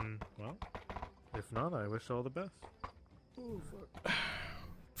 and then, well, if not, I wish all the best. Oh,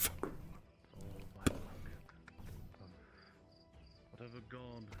 fuck. Oh, my luck. Whatever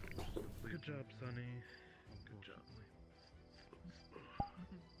God. Good job, Sonny. Good job.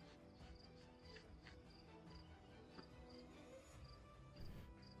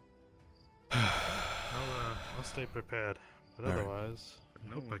 I'll stay prepared, but All right. otherwise, I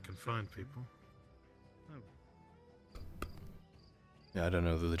hope I can find people. Yeah, I don't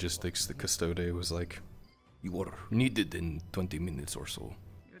know the logistics the Custode was like. You are needed in 20 minutes or so.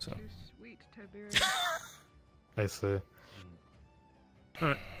 So. Sweet, Tiberius. I see.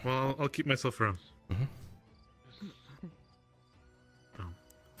 Alright, well, I'll keep myself around.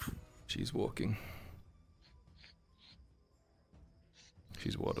 She's walking.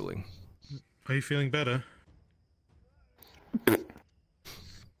 She's waddling. Are you feeling better?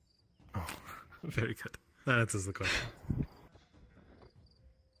 Oh, very good. That answers the question.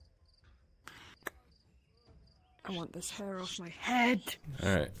 I want this hair off my head.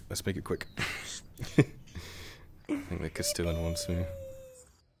 Alright, let's make it quick. I think the Castellan wants me.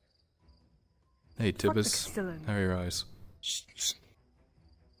 Hey, Tibbus. How are your eyes?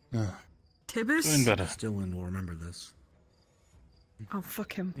 Tibbus? Doing better. Castellan will remember this. Oh,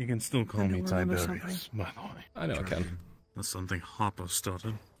 fuck him. You can still call me Tiberius, by the way. I know I can. That's something Hopper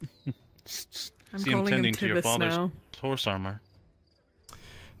started. I'm See him calling him tending to your Tibbus father's now. horse armor.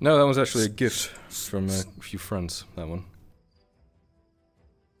 No, that was actually a gift from a few friends, that one.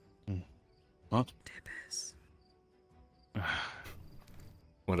 What? Tibbus.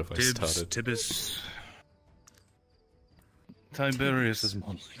 What have I started? Tibbus. Tiberius is more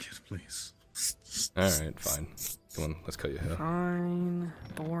like it, please. Alright, fine. Come on, let's cut your hair. Fine.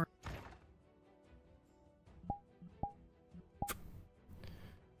 Born.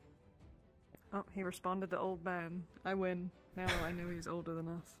 Oh, he responded to old man. I win. Now I know he's older than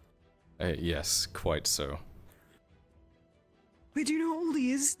us. Yes, quite so. Wait, do you know how old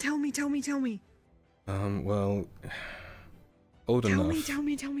he is? Tell me, tell me, tell me. Well... Old Tell enough. me, tell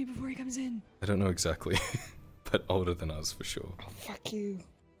me, tell me before he comes in. I don't know exactly, but older than us for sure. Oh, fuck you.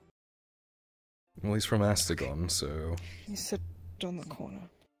 Well, he's from Astagon, so... You sit on the corner.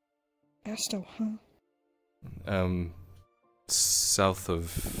 Asto, huh? South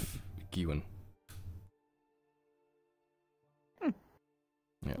of Gewin.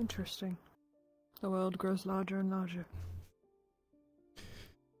 Yeah. Interesting. The world grows larger and larger.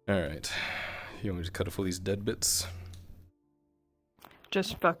 Alright. You want me to cut off all these dead bits?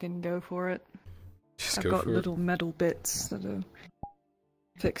 Just fucking go for it. I've got little metal bits that'll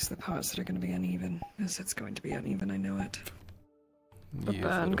fix the parts that are going to be uneven. As it's going to be uneven, I know it. The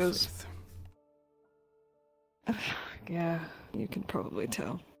burn goes... Yeah, you can probably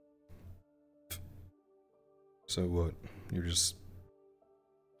tell. So what? You just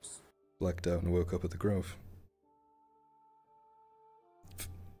blacked out and woke up at the Grove?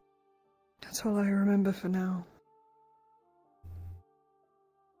 That's all I remember for now.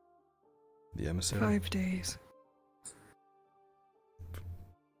 The emissary? 5 days.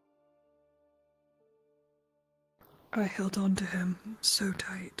 I held on to him so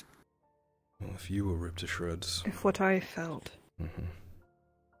tight. Well, if you were ripped to shreds... If what I felt... Mm-hmm.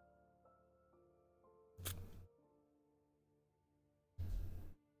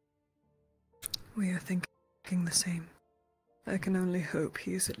 We are thinking the same. I can only hope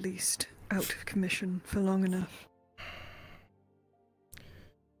he is at least out of commission for long enough.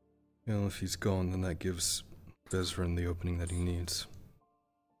 Well, if he's gone, then that gives Bezran the opening that he needs.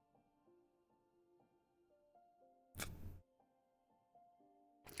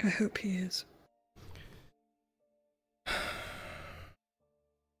 I hope he is.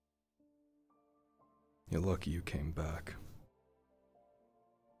 You're lucky you came back.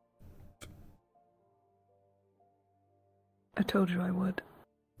 I told you I would.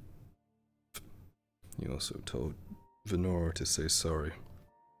 You also told Venora to say sorry.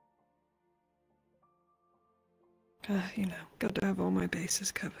 You know, got to have all my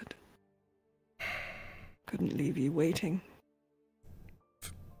bases covered. Couldn't leave you waiting.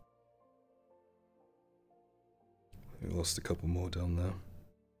 We lost a couple more down there.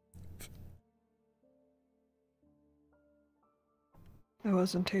 I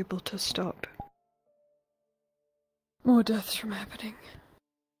wasn't able to stop more deaths from happening.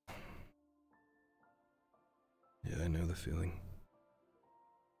 Yeah, I know the feeling.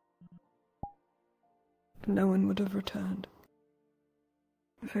 No one would have returned.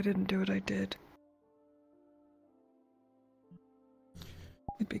 If I didn't do what I did,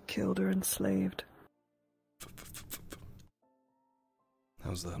 I'd be killed or enslaved.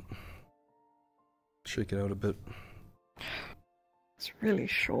 How's that? Shake it out a bit. It's really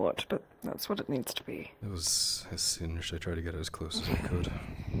short, but that's what it needs to be. It was a singed. I tried to get it as close as I could.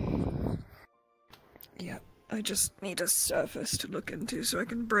 Yeah, I just need a surface to look into so I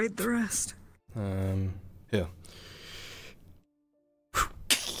can braid the rest. Yeah.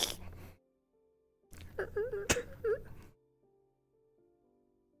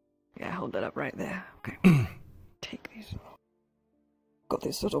 Yeah, hold that up right there. Okay. Take these. Got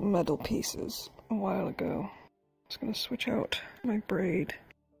these little metal pieces a while ago. I was gonna switch out my braid.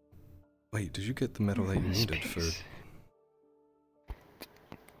 Wait, did you get the metal that you needed for...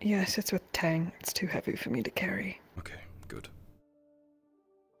 Yes, it's with Tang. It's too heavy for me to carry. Okay, good.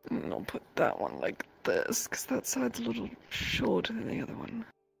 And I'll put that one like this, because that side's a little shorter than the other one.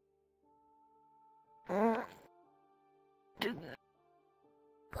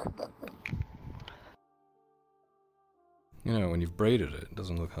 You know, when you've braided it, it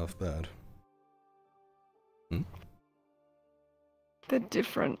doesn't look half bad. Hmm? They're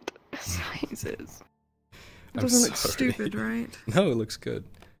different sizes. It I'm doesn't look sorry. stupid, right? No, it looks good.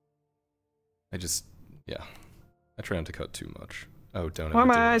 I just, yeah. I try not to cut too much. Oh, don't Why are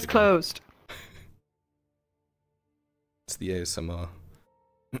ever do my it eyes again. closed? It's the ASMR.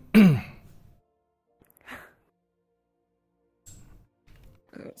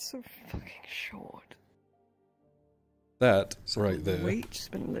 Oh, it's so fucking short. That, So right the there, weight's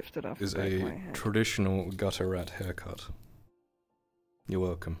been lifted off is the back of my a head. traditional gutter rat haircut. You're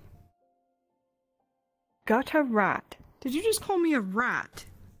welcome. Gutter rat. Did you just call me a rat?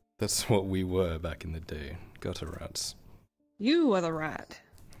 That's what we were back in the day. Gutter rats. You are the rat.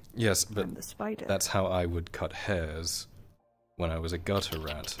 Yes, but I'm the spider. that's how I would cut hairs when I was a gutter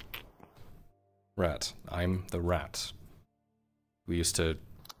rat. Rat. I'm the rat. We used to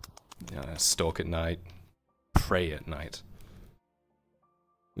stalk at night, pray at night.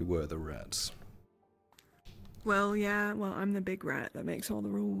 We were the rats. Well, yeah, well, I'm the big rat that makes all the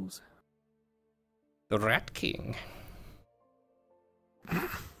rules. The Rat King.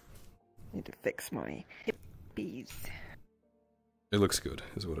 Need to fix my hippies. It looks good,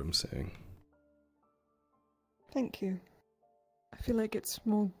 is what I'm saying. Thank you. I feel like it's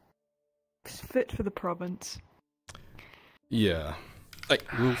more fit for the province. Yeah. Like,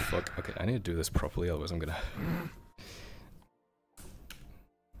 oh fuck. Okay, I need to do this properly, otherwise I'm gonna...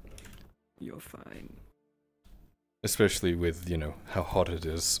 You're fine. Especially with, you know, how hot it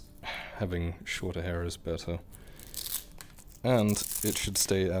is. Having shorter hair is better. And it should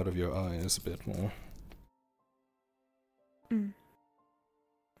stay out of your eyes a bit more. Mm.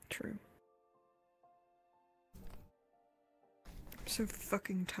 True. I'm so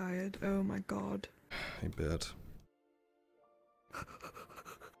fucking tired. Oh my god. I bet.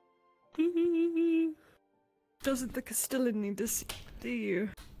 Doesn't the Castellan need to see you?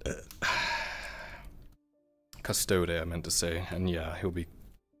 Custode, I meant to say. And yeah, he'll be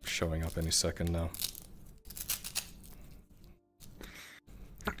showing up any second now.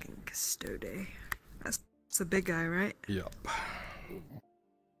 Fucking Custode. That's the big guy, right? Yup.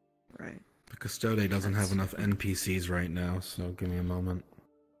 Right. The Custode doesn't have enough NPCs right now, so give me a moment.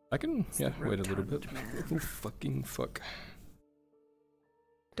 I can, It's yeah, the wait a little bit. rotund man. Oh, fucking fuck.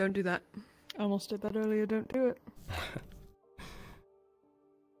 Don't do that. I almost did that earlier. Don't do it.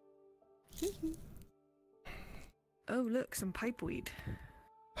 Oh, look, some pipeweed.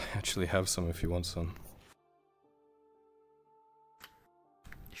 I actually have some if you want some.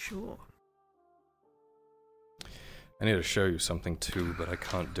 Sure. I need to show you something too, but I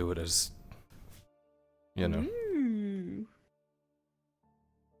can't do it as... You know. Ooh.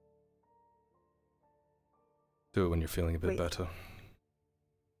 Do it when you're feeling a bit Wait. better.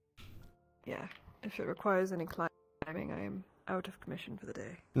 Yeah. If it requires any climbing, I am out of commission for the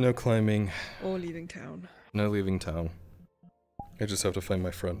day. No climbing. Or leaving town. No leaving town. I just have to find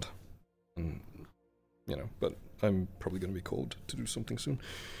my friend. And, you know, but I'm probably going to be called to do something soon.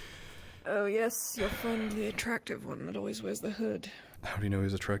 Oh yes, your friend, the attractive one that always wears the hood. How do you know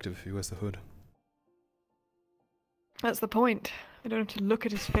he's attractive if he wears the hood? That's the point. I don't have to look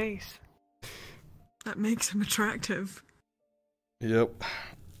at his face. That makes him attractive. Yep.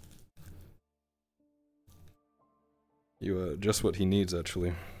 You are just what he needs,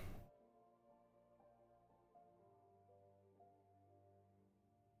 actually.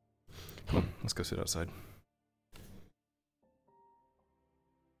 Come on, let's go sit outside.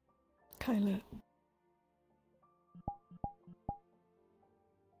 Kyla.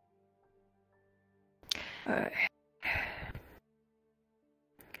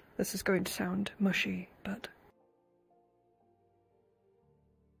 This is going to sound mushy, but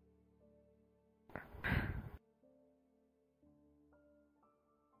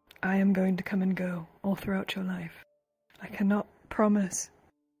I am going to come and go all throughout your life. I cannot promise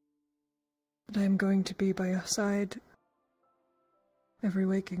that I am going to be by your side every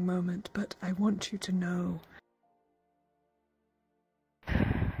waking moment, but I want you to know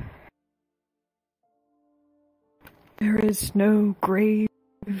there is no grave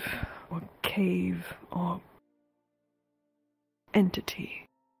or cave or entity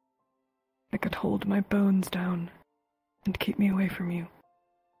that could hold my bones down and keep me away from you.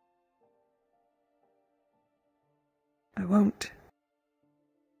 I won't.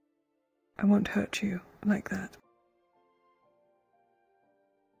 I won't hurt you like that.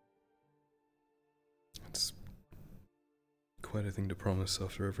 It's quite a thing to promise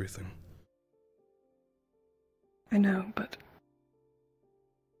after everything. I know, but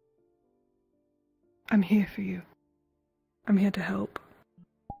I'm here for you. I'm here to help.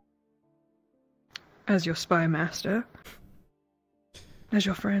 As your spy master. As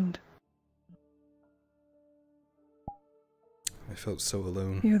your friend. I felt so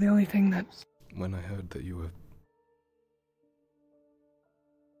alone. You're the only thing that... When I heard that you were...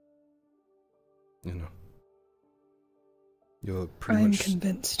 You know... You're pretty I'm much...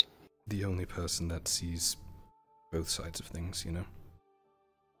 convinced. The only person that sees both sides of things, you know?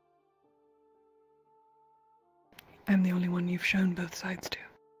 I'm the only one you've shown both sides to.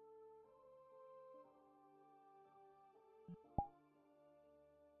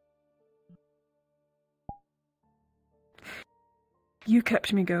 You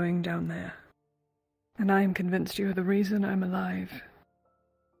kept me going down there, and I am convinced you're the reason I'm alive.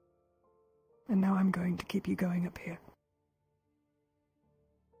 And now I'm going to keep you going up here.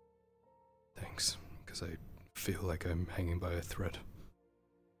 Thanks, because I feel like I'm hanging by a thread.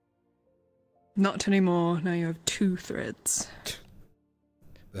 Not anymore, now you have 2 threads.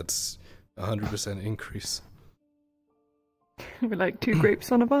 That's 100% increase. We're like 2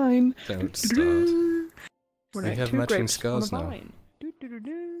 grapes on a vine. Don't start. We're We like have 2 matching grapes scars on a now. vine.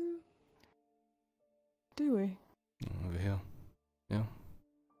 Do we? Over here. Yeah.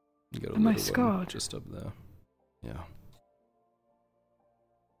 You got a Am I little one scarred? just up there. Yeah.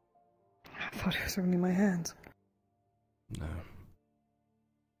 I thought it was only my hands. No.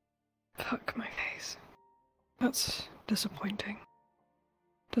 Fuck my face. That's disappointing.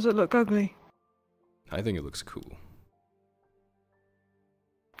 Does it look ugly? I think it looks cool.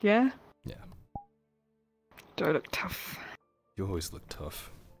 Yeah? Yeah. Do I look tough? You always look tough.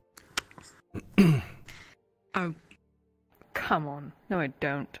 Oh, come on. No, I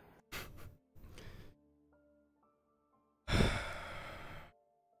don't.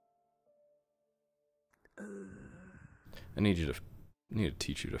 I need to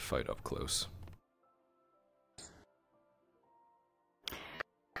teach you to fight up close.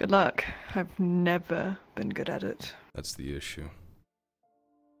 Good luck. I've never been good at it. That's the issue.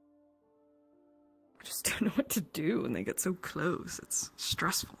 I just don't know what to do when they get so close. It's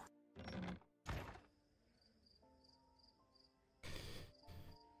stressful.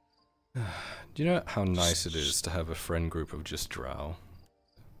 Do you know how nice it is to have a friend group of just drow?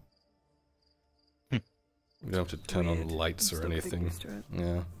 You don't have to turn on lights or anything.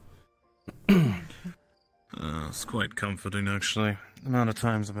 Yeah. It's quite comforting, actually. The amount of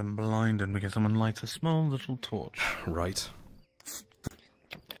times I've been blinded because someone lights a small little torch. Right.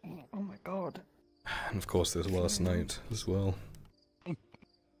 Oh my god. And of course there's last night as well.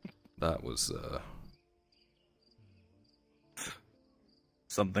 That was,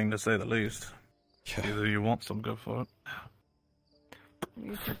 Something to say the least. Yeah. Either you want some, go for it.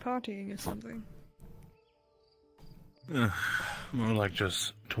 You're partying or something. More like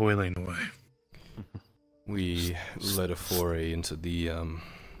just toiling away. We led a foray into the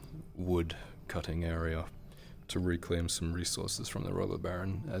wood cutting area to reclaim some resources from the robber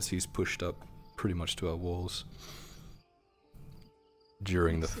baron as he's pushed up pretty much to our walls.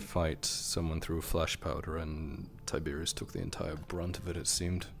 During the fight, someone threw flash powder and Tiberius took the entire brunt of it, it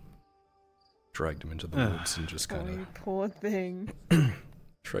seemed. Dragged him into the woods and just kind Oh, of you poor thing.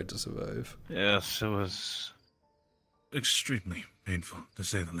 tried to survive. Yes, it was extremely painful, to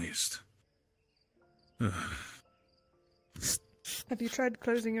say the least. Have you tried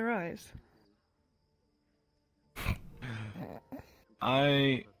closing your eyes?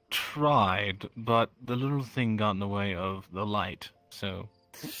 I tried, but the little thing got in the way of the light, so...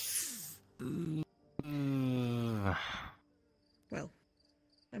 Well,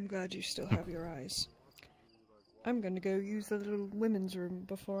 I'm glad you still have your eyes. I'm gonna go use the little women's room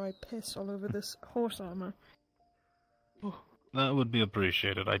before I piss all over this horse armor. That would be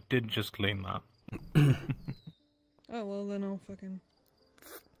appreciated. I did just clean that. Oh, well then I'll fucking...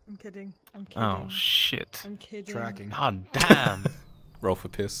 I'm kidding. I'm kidding. Oh, shit. I'm kidding. Tracking. God damn! Roll for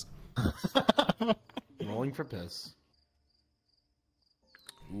piss. Rolling for piss.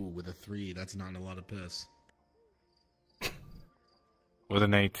 Ooh, with a 3, that's not a lot of piss. With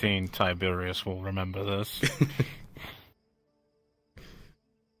an 18, Tiberius will remember this.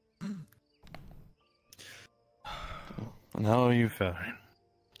 And how are you faring?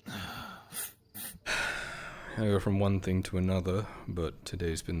 I go from one thing to another, but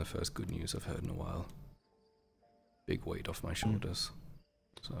today's been the first good news I've heard in a while. Big weight off my shoulders.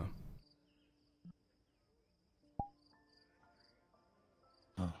 So.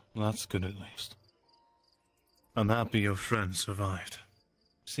 That's good at least. I'm happy your friend survived.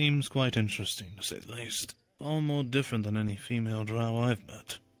 Seems quite interesting, to say the least. Far more different than any female drow I've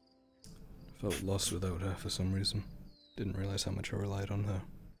met. Felt lost without her for some reason. Didn't realize how much I relied on her.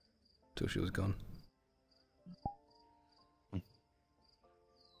 Till she was gone.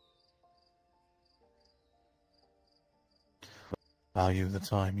 Value the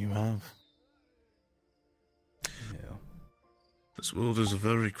time you have. Yeah. This world is a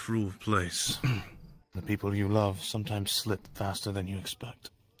very cruel place. The people you love sometimes slip faster than you expect.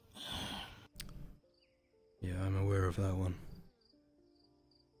 Yeah, I'm aware of that one.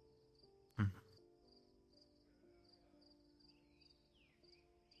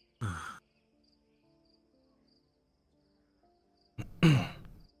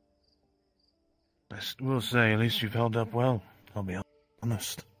 I will say, at least you've held up well, I'll be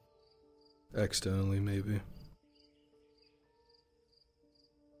honest. Externally, maybe.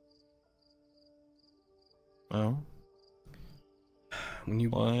 Well? When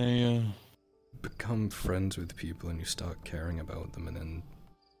you become friends with people and you start caring about them, and then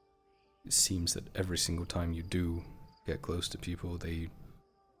it seems that every single time you do get close to people, they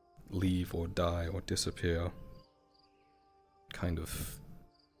leave or die or disappear. Kind of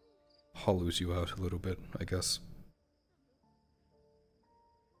hollows you out a little bit, I guess.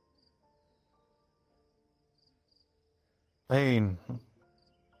 Pain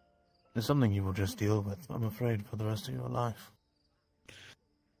is something you will just deal with, I'm afraid, for the rest of your life.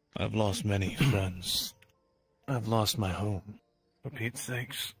 I've lost many friends. I've lost my home, for Pete's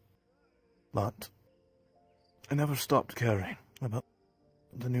sakes. But I never stopped caring about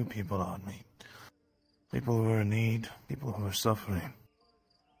the new people on me. People who are in need, people who are suffering.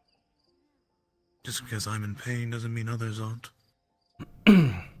 Just because I'm in pain doesn't mean others aren't.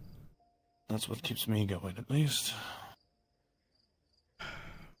 That's what keeps me going, at least.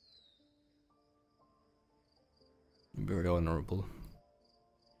 Very honorable.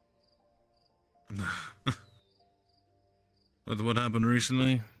 With what happened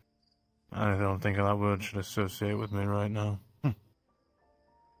recently, I don't think that word should associate with me right now.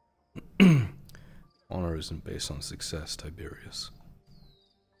 Honor isn't based on success, Tiberius.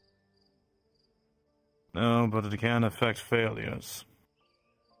 No, but it can affect failures.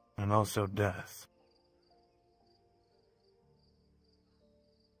 And also death.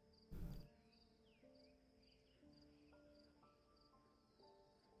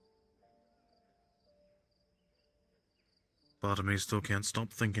 Part of me still can't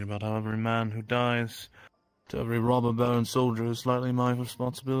stop thinking about how every man who dies, to every robber baron soldier, is slightly my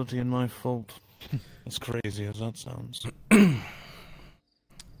responsibility and my fault. As crazy as that sounds.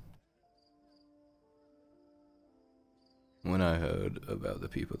 When I heard about the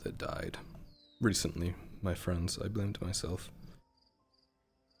people that died recently, my friends, I blamed myself.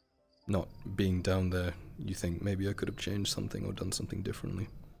 Not being down there, you think maybe I could have changed something or done something differently.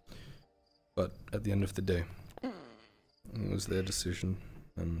 But at the end of the day, it was their decision,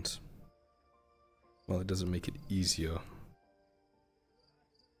 and well, it doesn't make it easier.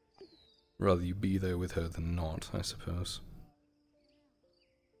 Rather you be there with her than not, I suppose.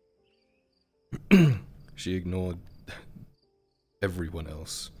 She ignored everyone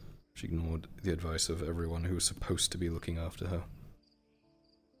else. She ignored the advice of everyone who was supposed to be looking after her.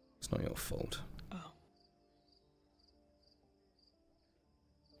 It's not your fault.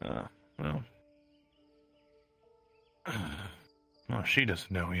 Well. Well, she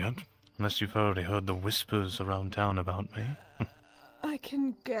doesn't know yet. Unless you've already heard the whispers around town about me. I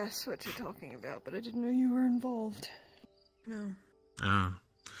can guess what you're talking about, but I didn't know you were involved. No. Ah.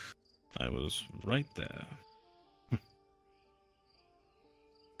 I was right there.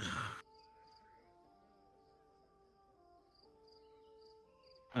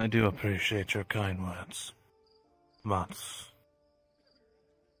 I do appreciate your kind words. But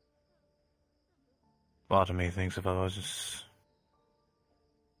part of me thinks if I was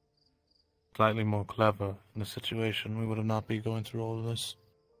slightly more clever in the situation, we would have not been going through all of this.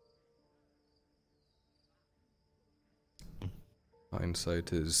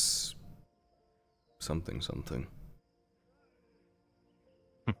 Hindsight is something.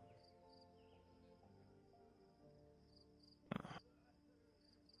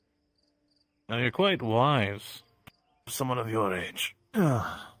 Now you're quite wise for someone of your age.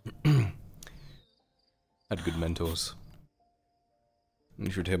 Had good mentors. You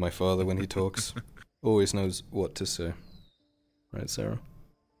should hear my father when he talks. Always knows what to say. Right, Sarah?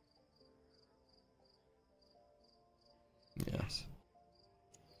 Yes.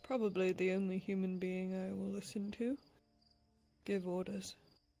 Probably the only human being I will listen to. Give orders.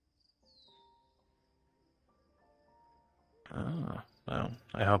 Ah. Well,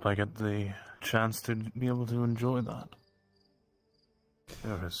 I hope I get the chance to be able to enjoy that.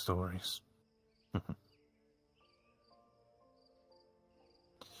 Hear his stories.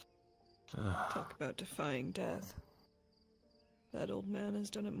 Talk about defying death. That old man has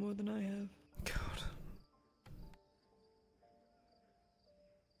done it more than I have. God.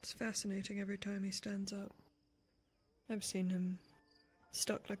 It's fascinating every time he stands up. I've seen him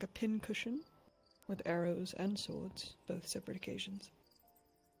stuck like a pincushion, with arrows and swords, both separate occasions.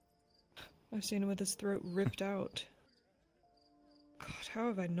 I've seen him with his throat ripped out. God, how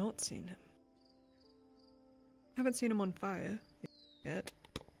have I not seen him? Haven't seen him on fire yet.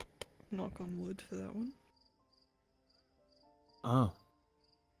 Knock on wood for that one. Oh.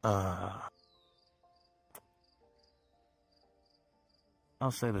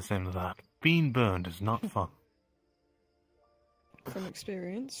 I'll say the same to that. Being burned is not fun. From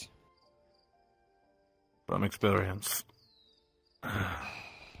experience. From experience.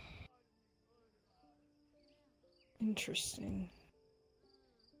 Interesting.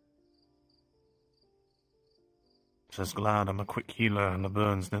 Just glad I'm a quick healer and the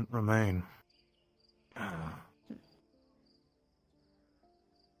burns didn't remain.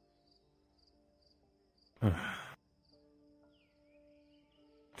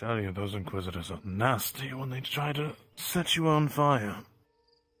 Tell you, those Inquisitors are nasty when they try to set you on fire.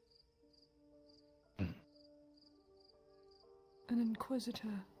 An Inquisitor.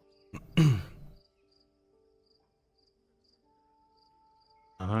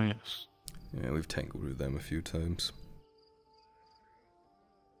 Oh, yes. Yeah, we've tangled with them a few times.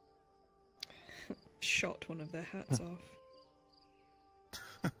 Shot one of their hats off.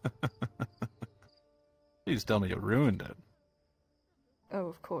 Please tell me you ruined it. Oh,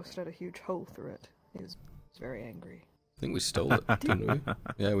 of course, it had a huge hole through it. He was very angry. I think we stole it, didn't we?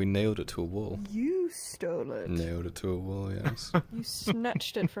 Yeah, we nailed it to a wall. You stole it. Nailed it to a wall, yes. You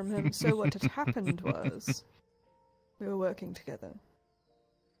snatched it from him, so what had happened was... We were working together.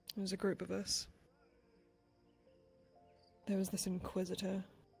 There was a group of us. There was this Inquisitor.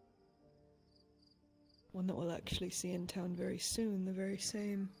 One that we'll actually see in town very soon, the very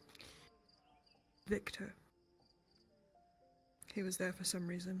same Victor. He was there for some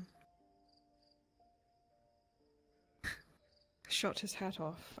reason. I shot his hat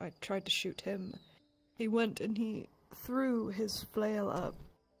off. I tried to shoot him. He went and he threw his flail up.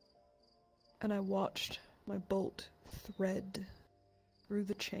 And I watched my bolt thread through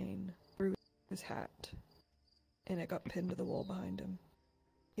the chain, through his hat. And it got pinned to the wall behind him.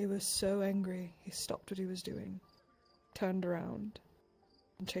 He was so angry, he stopped what he was doing, turned around,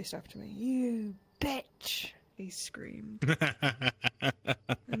 and chased after me. You bitch! He screamed.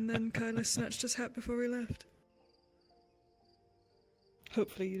 And then Kyla snatched his hat before we left.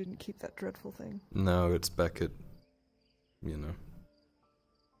 Hopefully you didn't keep that dreadful thing. No, it's back at, you know.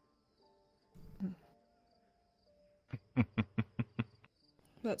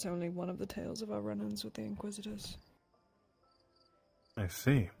 That's only one of the tales of our run-ins with the Inquisitors. I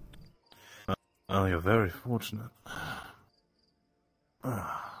see. Well, you're very fortunate.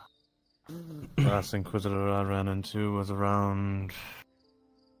 Last Inquisitor I ran into was around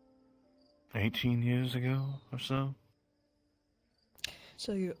 18 years ago or so.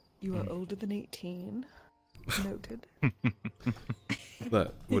 So you are older than 18. Noted.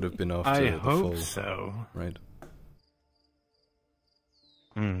 That would have been after I the hope fall, so. right?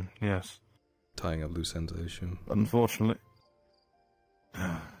 Yes. Tying up loose ends, I assume. Unfortunately.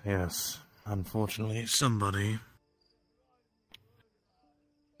 Yes. Unfortunately, somebody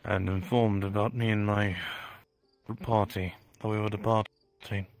had informed about me and my party, that we were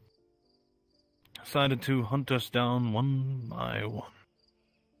departing. Decided to hunt us down one by one.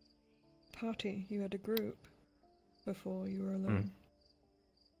 Party? You had a group before you were alone?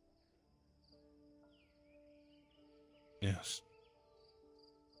 Yes.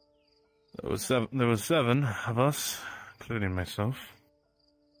 There was seven of us, including myself.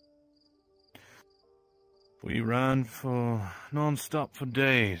 We ran for non-stop for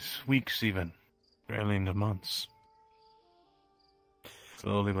days, weeks even, barely into months.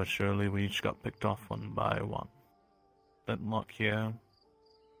 Slowly but surely, we each got picked off one by one. Flintlock here,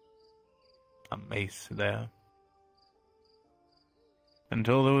 a mace there,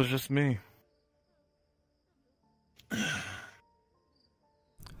 until there was just me.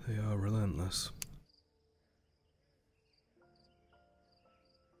 They are relentless.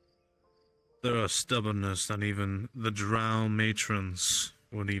 There are stubbornness that even the drow matrons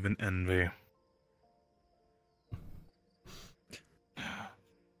would even envy.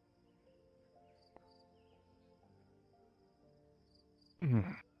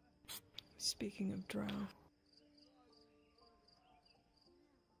 Speaking of drow,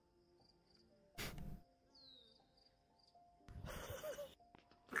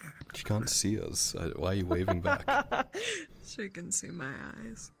 She can't see us. Why are you waving back? She can see my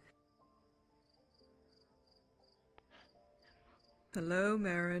eyes. Hello,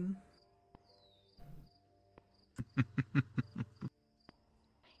 Marin.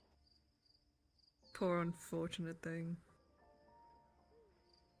 Poor unfortunate thing.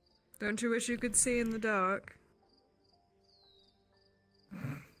 Don't you wish you could see in the dark?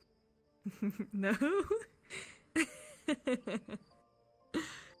 No?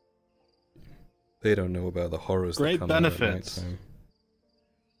 They don't know about the horrors that Great come benefits. out at night time.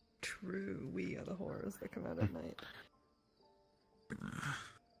 True, we are the horrors that come out at night.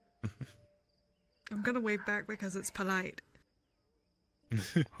 I'm gonna wave back because it's polite.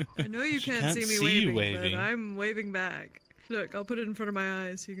 I know you She can't see me you waving, but I'm waving back. Look, I'll put it in front of my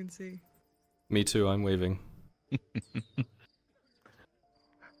eyes so you can see. Me too, I'm waving.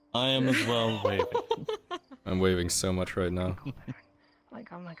 I am as well waving. I'm waving so much right now.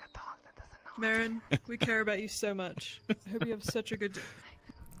 Like I'm like a dog that doesn't know. Marin, we care about you so much. I hope you have such a good day.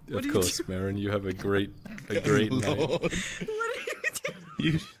 Of course, Marin, you have a great night. What are you doing?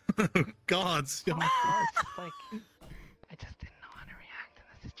 You, gods. Oh, it's just like I just didn't know how to react in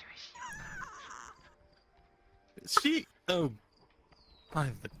the situation. She. Oh.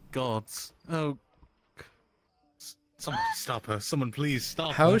 By the gods. Oh. Somebody stop her. Someone please stop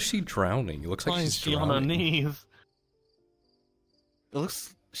her. How is she drowning? It looks like Why she's is she drowning. on her knees?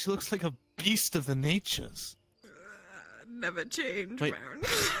 She looks like a beast of the natures. Never change, Wait. Marin.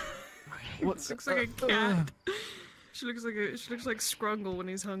 What? She looks like a cat. She looks like Scrungle when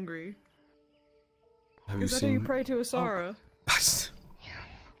he's hungry. Have you Is that how you seen? pray to Asara?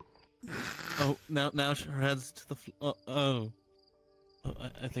 Oh, now her head's to the floor. Oh.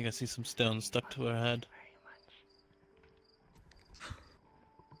 I think I see some stones stuck to her head.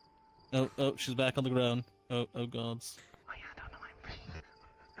 Oh, she's back on the ground. Oh, gods. Oh yeah, I don't know.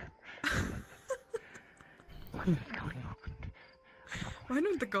 What is going on? Why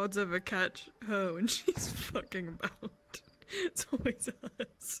don't the gods ever catch her when she's fucking about? It's always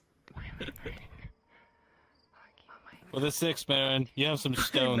us. For the 6, Marin, you have some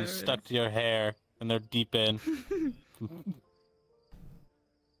stones Marin. stuck to your hair, and they're deep in.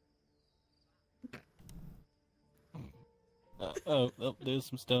 Oh, there's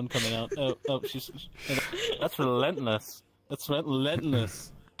some stone coming out. Oh, that's relentless. That's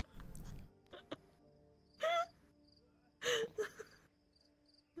relentless.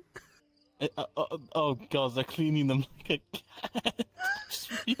 Oh god, they're cleaning them like a cat.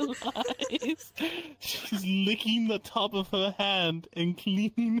 Just realized she's licking the top of her hand and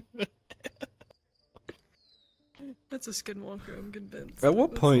cleaning her. That's a skinwalker, I'm convinced. At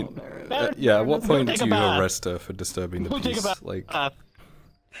what That's point? not Marin. At what point Take do a you bath. arrest her for disturbing the Go take a peace? bath. Like,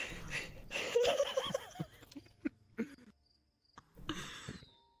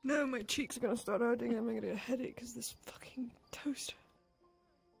 No, my cheeks are gonna start hurting. I'm gonna get a headache because this fucking toaster.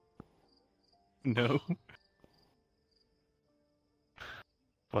 No.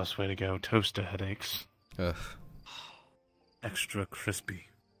 Best way to go. Toaster headaches. ugh. Extra crispy.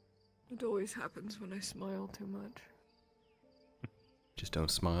 It always happens when I smile too much. Just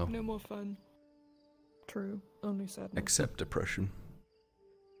don't smile. No more fun. True. Only sadness. Accept depression.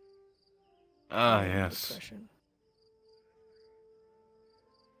 Ah, yes. Depression.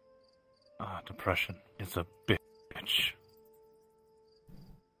 Ah, depression is a bitch.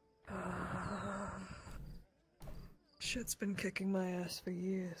 Shit's been kicking my ass for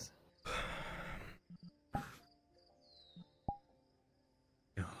years.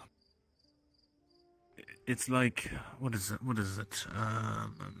 It's like, what is it?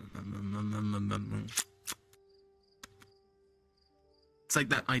 It's like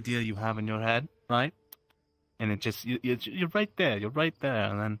that idea you have in your head, right? And it just, you're right there,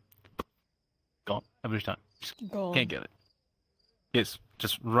 and then gone every time. Just Gone. can't get it. It's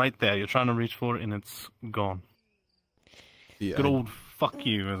just right there. You're trying to reach for it, and it's gone. The Good old fuck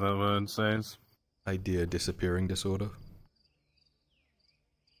you, as the word says. idea disappearing disorder.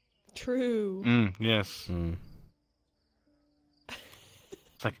 True. Yes.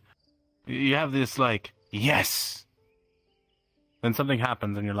 It's like, you have this, like, yes! Then something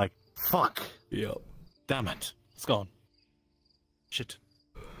happens and you're like, fuck! Yep. Damn it. It's gone. Shit.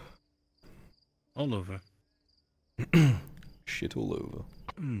 All over. Shit all over.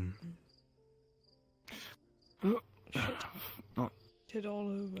 Shit all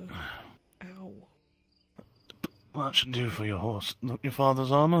over. Ow. Well, that should do for your horse. Look, your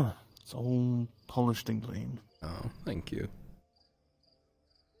father's armor. It's all polished and clean. Oh, thank you.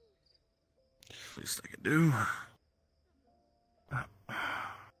 Least I could do.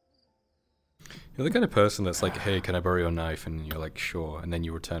 You You're the kind of person that's like, hey, can I borrow your knife? And you're like, sure. And then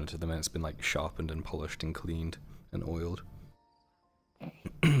you return it to them and it's been like sharpened and polished and cleaned and oiled.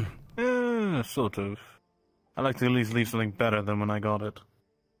 Sort of. I like to at least leave something better than when I got it.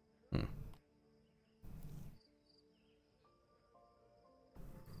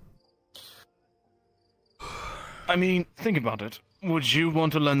 I mean, think about it. Would you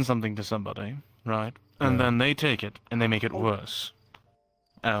want to lend something to somebody, right? And then they take it, and they make it worse.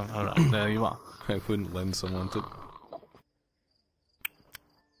 Oh, alright, there you are. I wouldn't lend someone to...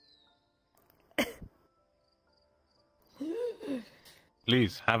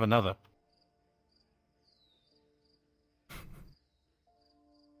 Please, have another.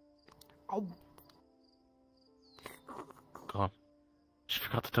 Oh. God. She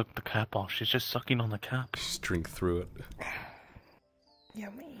forgot to take the cap off. She's just sucking on the cap. Just drink through it.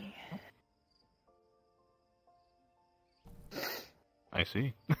 Yummy. I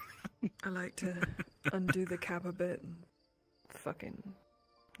see. I like to undo the cap a bit and fucking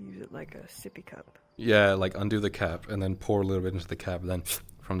use it like a sippy cup. Yeah, like undo the cap and then pour a little bit into the cap, then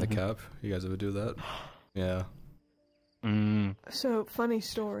from the cap. You guys ever do that? Yeah. So, funny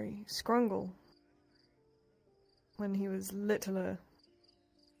story. Scrungle, when he was littler,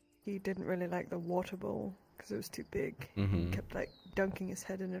 he didn't really like the water bowl because it was too big. He kept like dunking his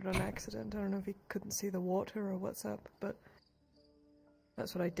head in it on accident. I don't know if he couldn't see the water or what's up, but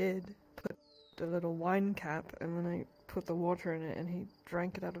that's what I did. Put a little wine cap and then I put the water in it and he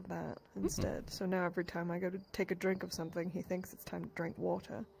drank it out of that instead. So now every time I go to take a drink of something, he thinks it's time to drink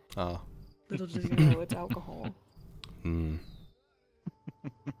water. Ah. Little does he know it's alcohol. Have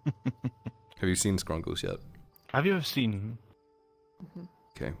you seen Scrungles yet? Have you ever seen him?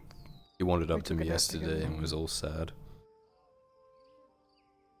 Okay. He wandered up to took me it out together. yesterday and was all sad.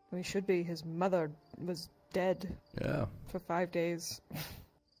 Well, he should be. His mother was dead. Yeah. For 5 days.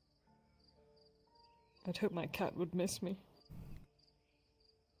 I'd hope my cat would miss me.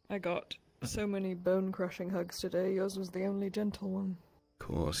 I got so many bone-crushing hugs today. Yours was the only gentle one. Of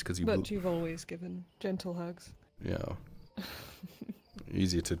course, because you... But you've always given gentle hugs. Yeah.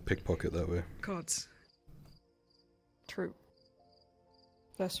 Easier to pickpocket that way. Gods. True.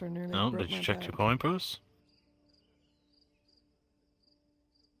 Lesser nearly No, broke did you my check back. your coin purse?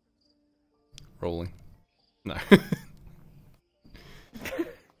 Rolling. No.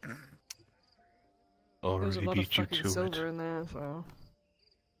 There's a Already lot of beat you fucking to silver it. in there, so...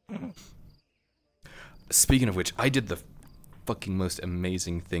 Speaking of which, I did the fucking most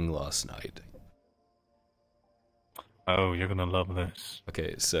amazing thing last night. Oh, you're gonna love this.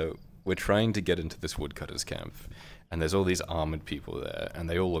 Okay, so we're trying to get into this woodcutter's camp, and there's all these armored people there, and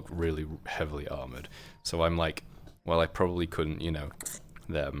they all look really heavily armored. So I'm like, well, I probably couldn't, you know,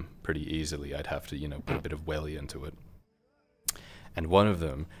 them pretty easily. I'd have to, you know, put a bit of welly into it. And one of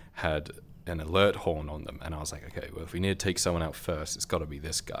them had an alert horn on them, and I was like, okay, well, if we need to take someone out first, it's got to be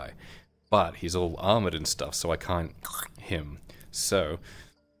this guy. But he's all armored and stuff, so I can't him. So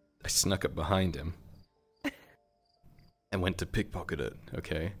I snuck up behind him and went to pickpocket it,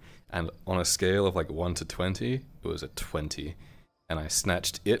 okay? And on a scale of like 1 to 20, it was a 20. And I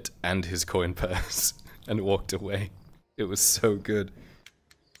snatched it and his coin purse and walked away. It was so good.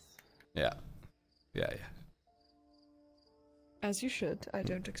 Yeah. Yeah, yeah. As you should. I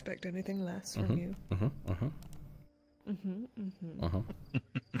don't expect anything less from you. How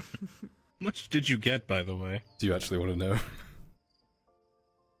much did you get, by the way? Do you actually want to know?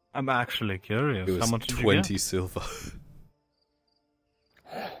 I'm actually curious. It was How much did 20 you silver.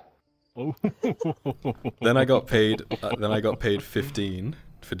 Oh. Then I got paid. Then I got paid 15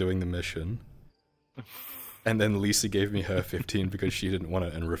 for doing the mission. And then Lisa gave me her 15 because she didn't want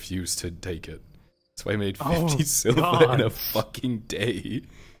it and refused to take it. So I made 50 silver in a fucking day.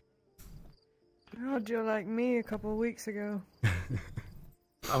 God, you're like me a couple of weeks ago.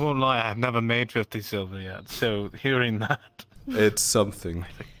 I won't lie, I've never made 50 silver yet, so hearing that... It's something.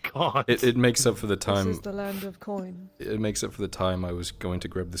 God. It makes up for the time... This is the land of coin. It makes up for the time I was going to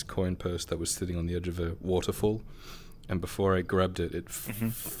grab this coin purse that was sitting on the edge of a waterfall. And before I grabbed it, it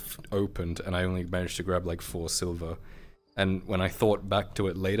opened, and I only managed to grab like 4 silver. And when I thought back to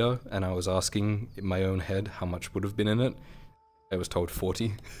it later, and I was asking in my own head how much would have been in it, I was told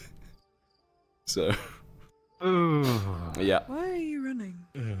 40. So... Ooh. Yeah. Why are you running?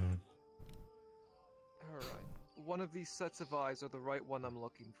 Alright. One of these sets of eyes are the right one I'm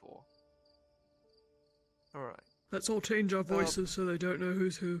looking for. Alright. Let's all change our voices so they don't know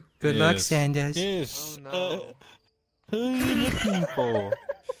who's who. Good luck, Sanders. Yes. Oh no. Who are you looking for?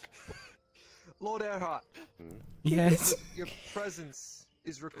 Lord Earhart. Yes. Your presence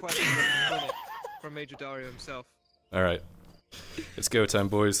is requested at the clinic from Major Dario himself. Alright. It's go time,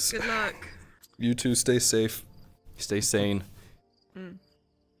 boys. Good luck. You two stay safe. Stay sane.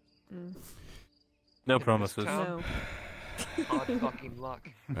 No promises. No. Hard fucking luck.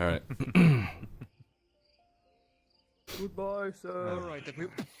 All right. Goodbye, sir. Alright, then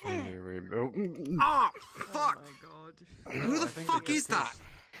we... Here we go. Ah, fuck! Oh my god. Who the fuck is that?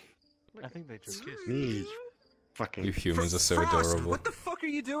 I think they just kissed. These fucking. You humans are so Frost, adorable. what the fuck are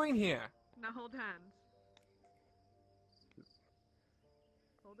you doing here? Now hold hands.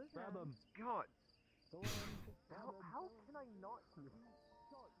 Hold his hand. God. How can I not do it?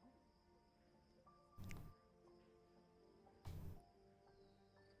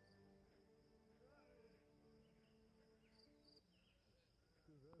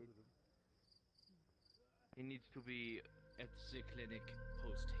 He needs to be at the clinic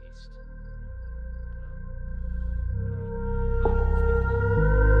post haste.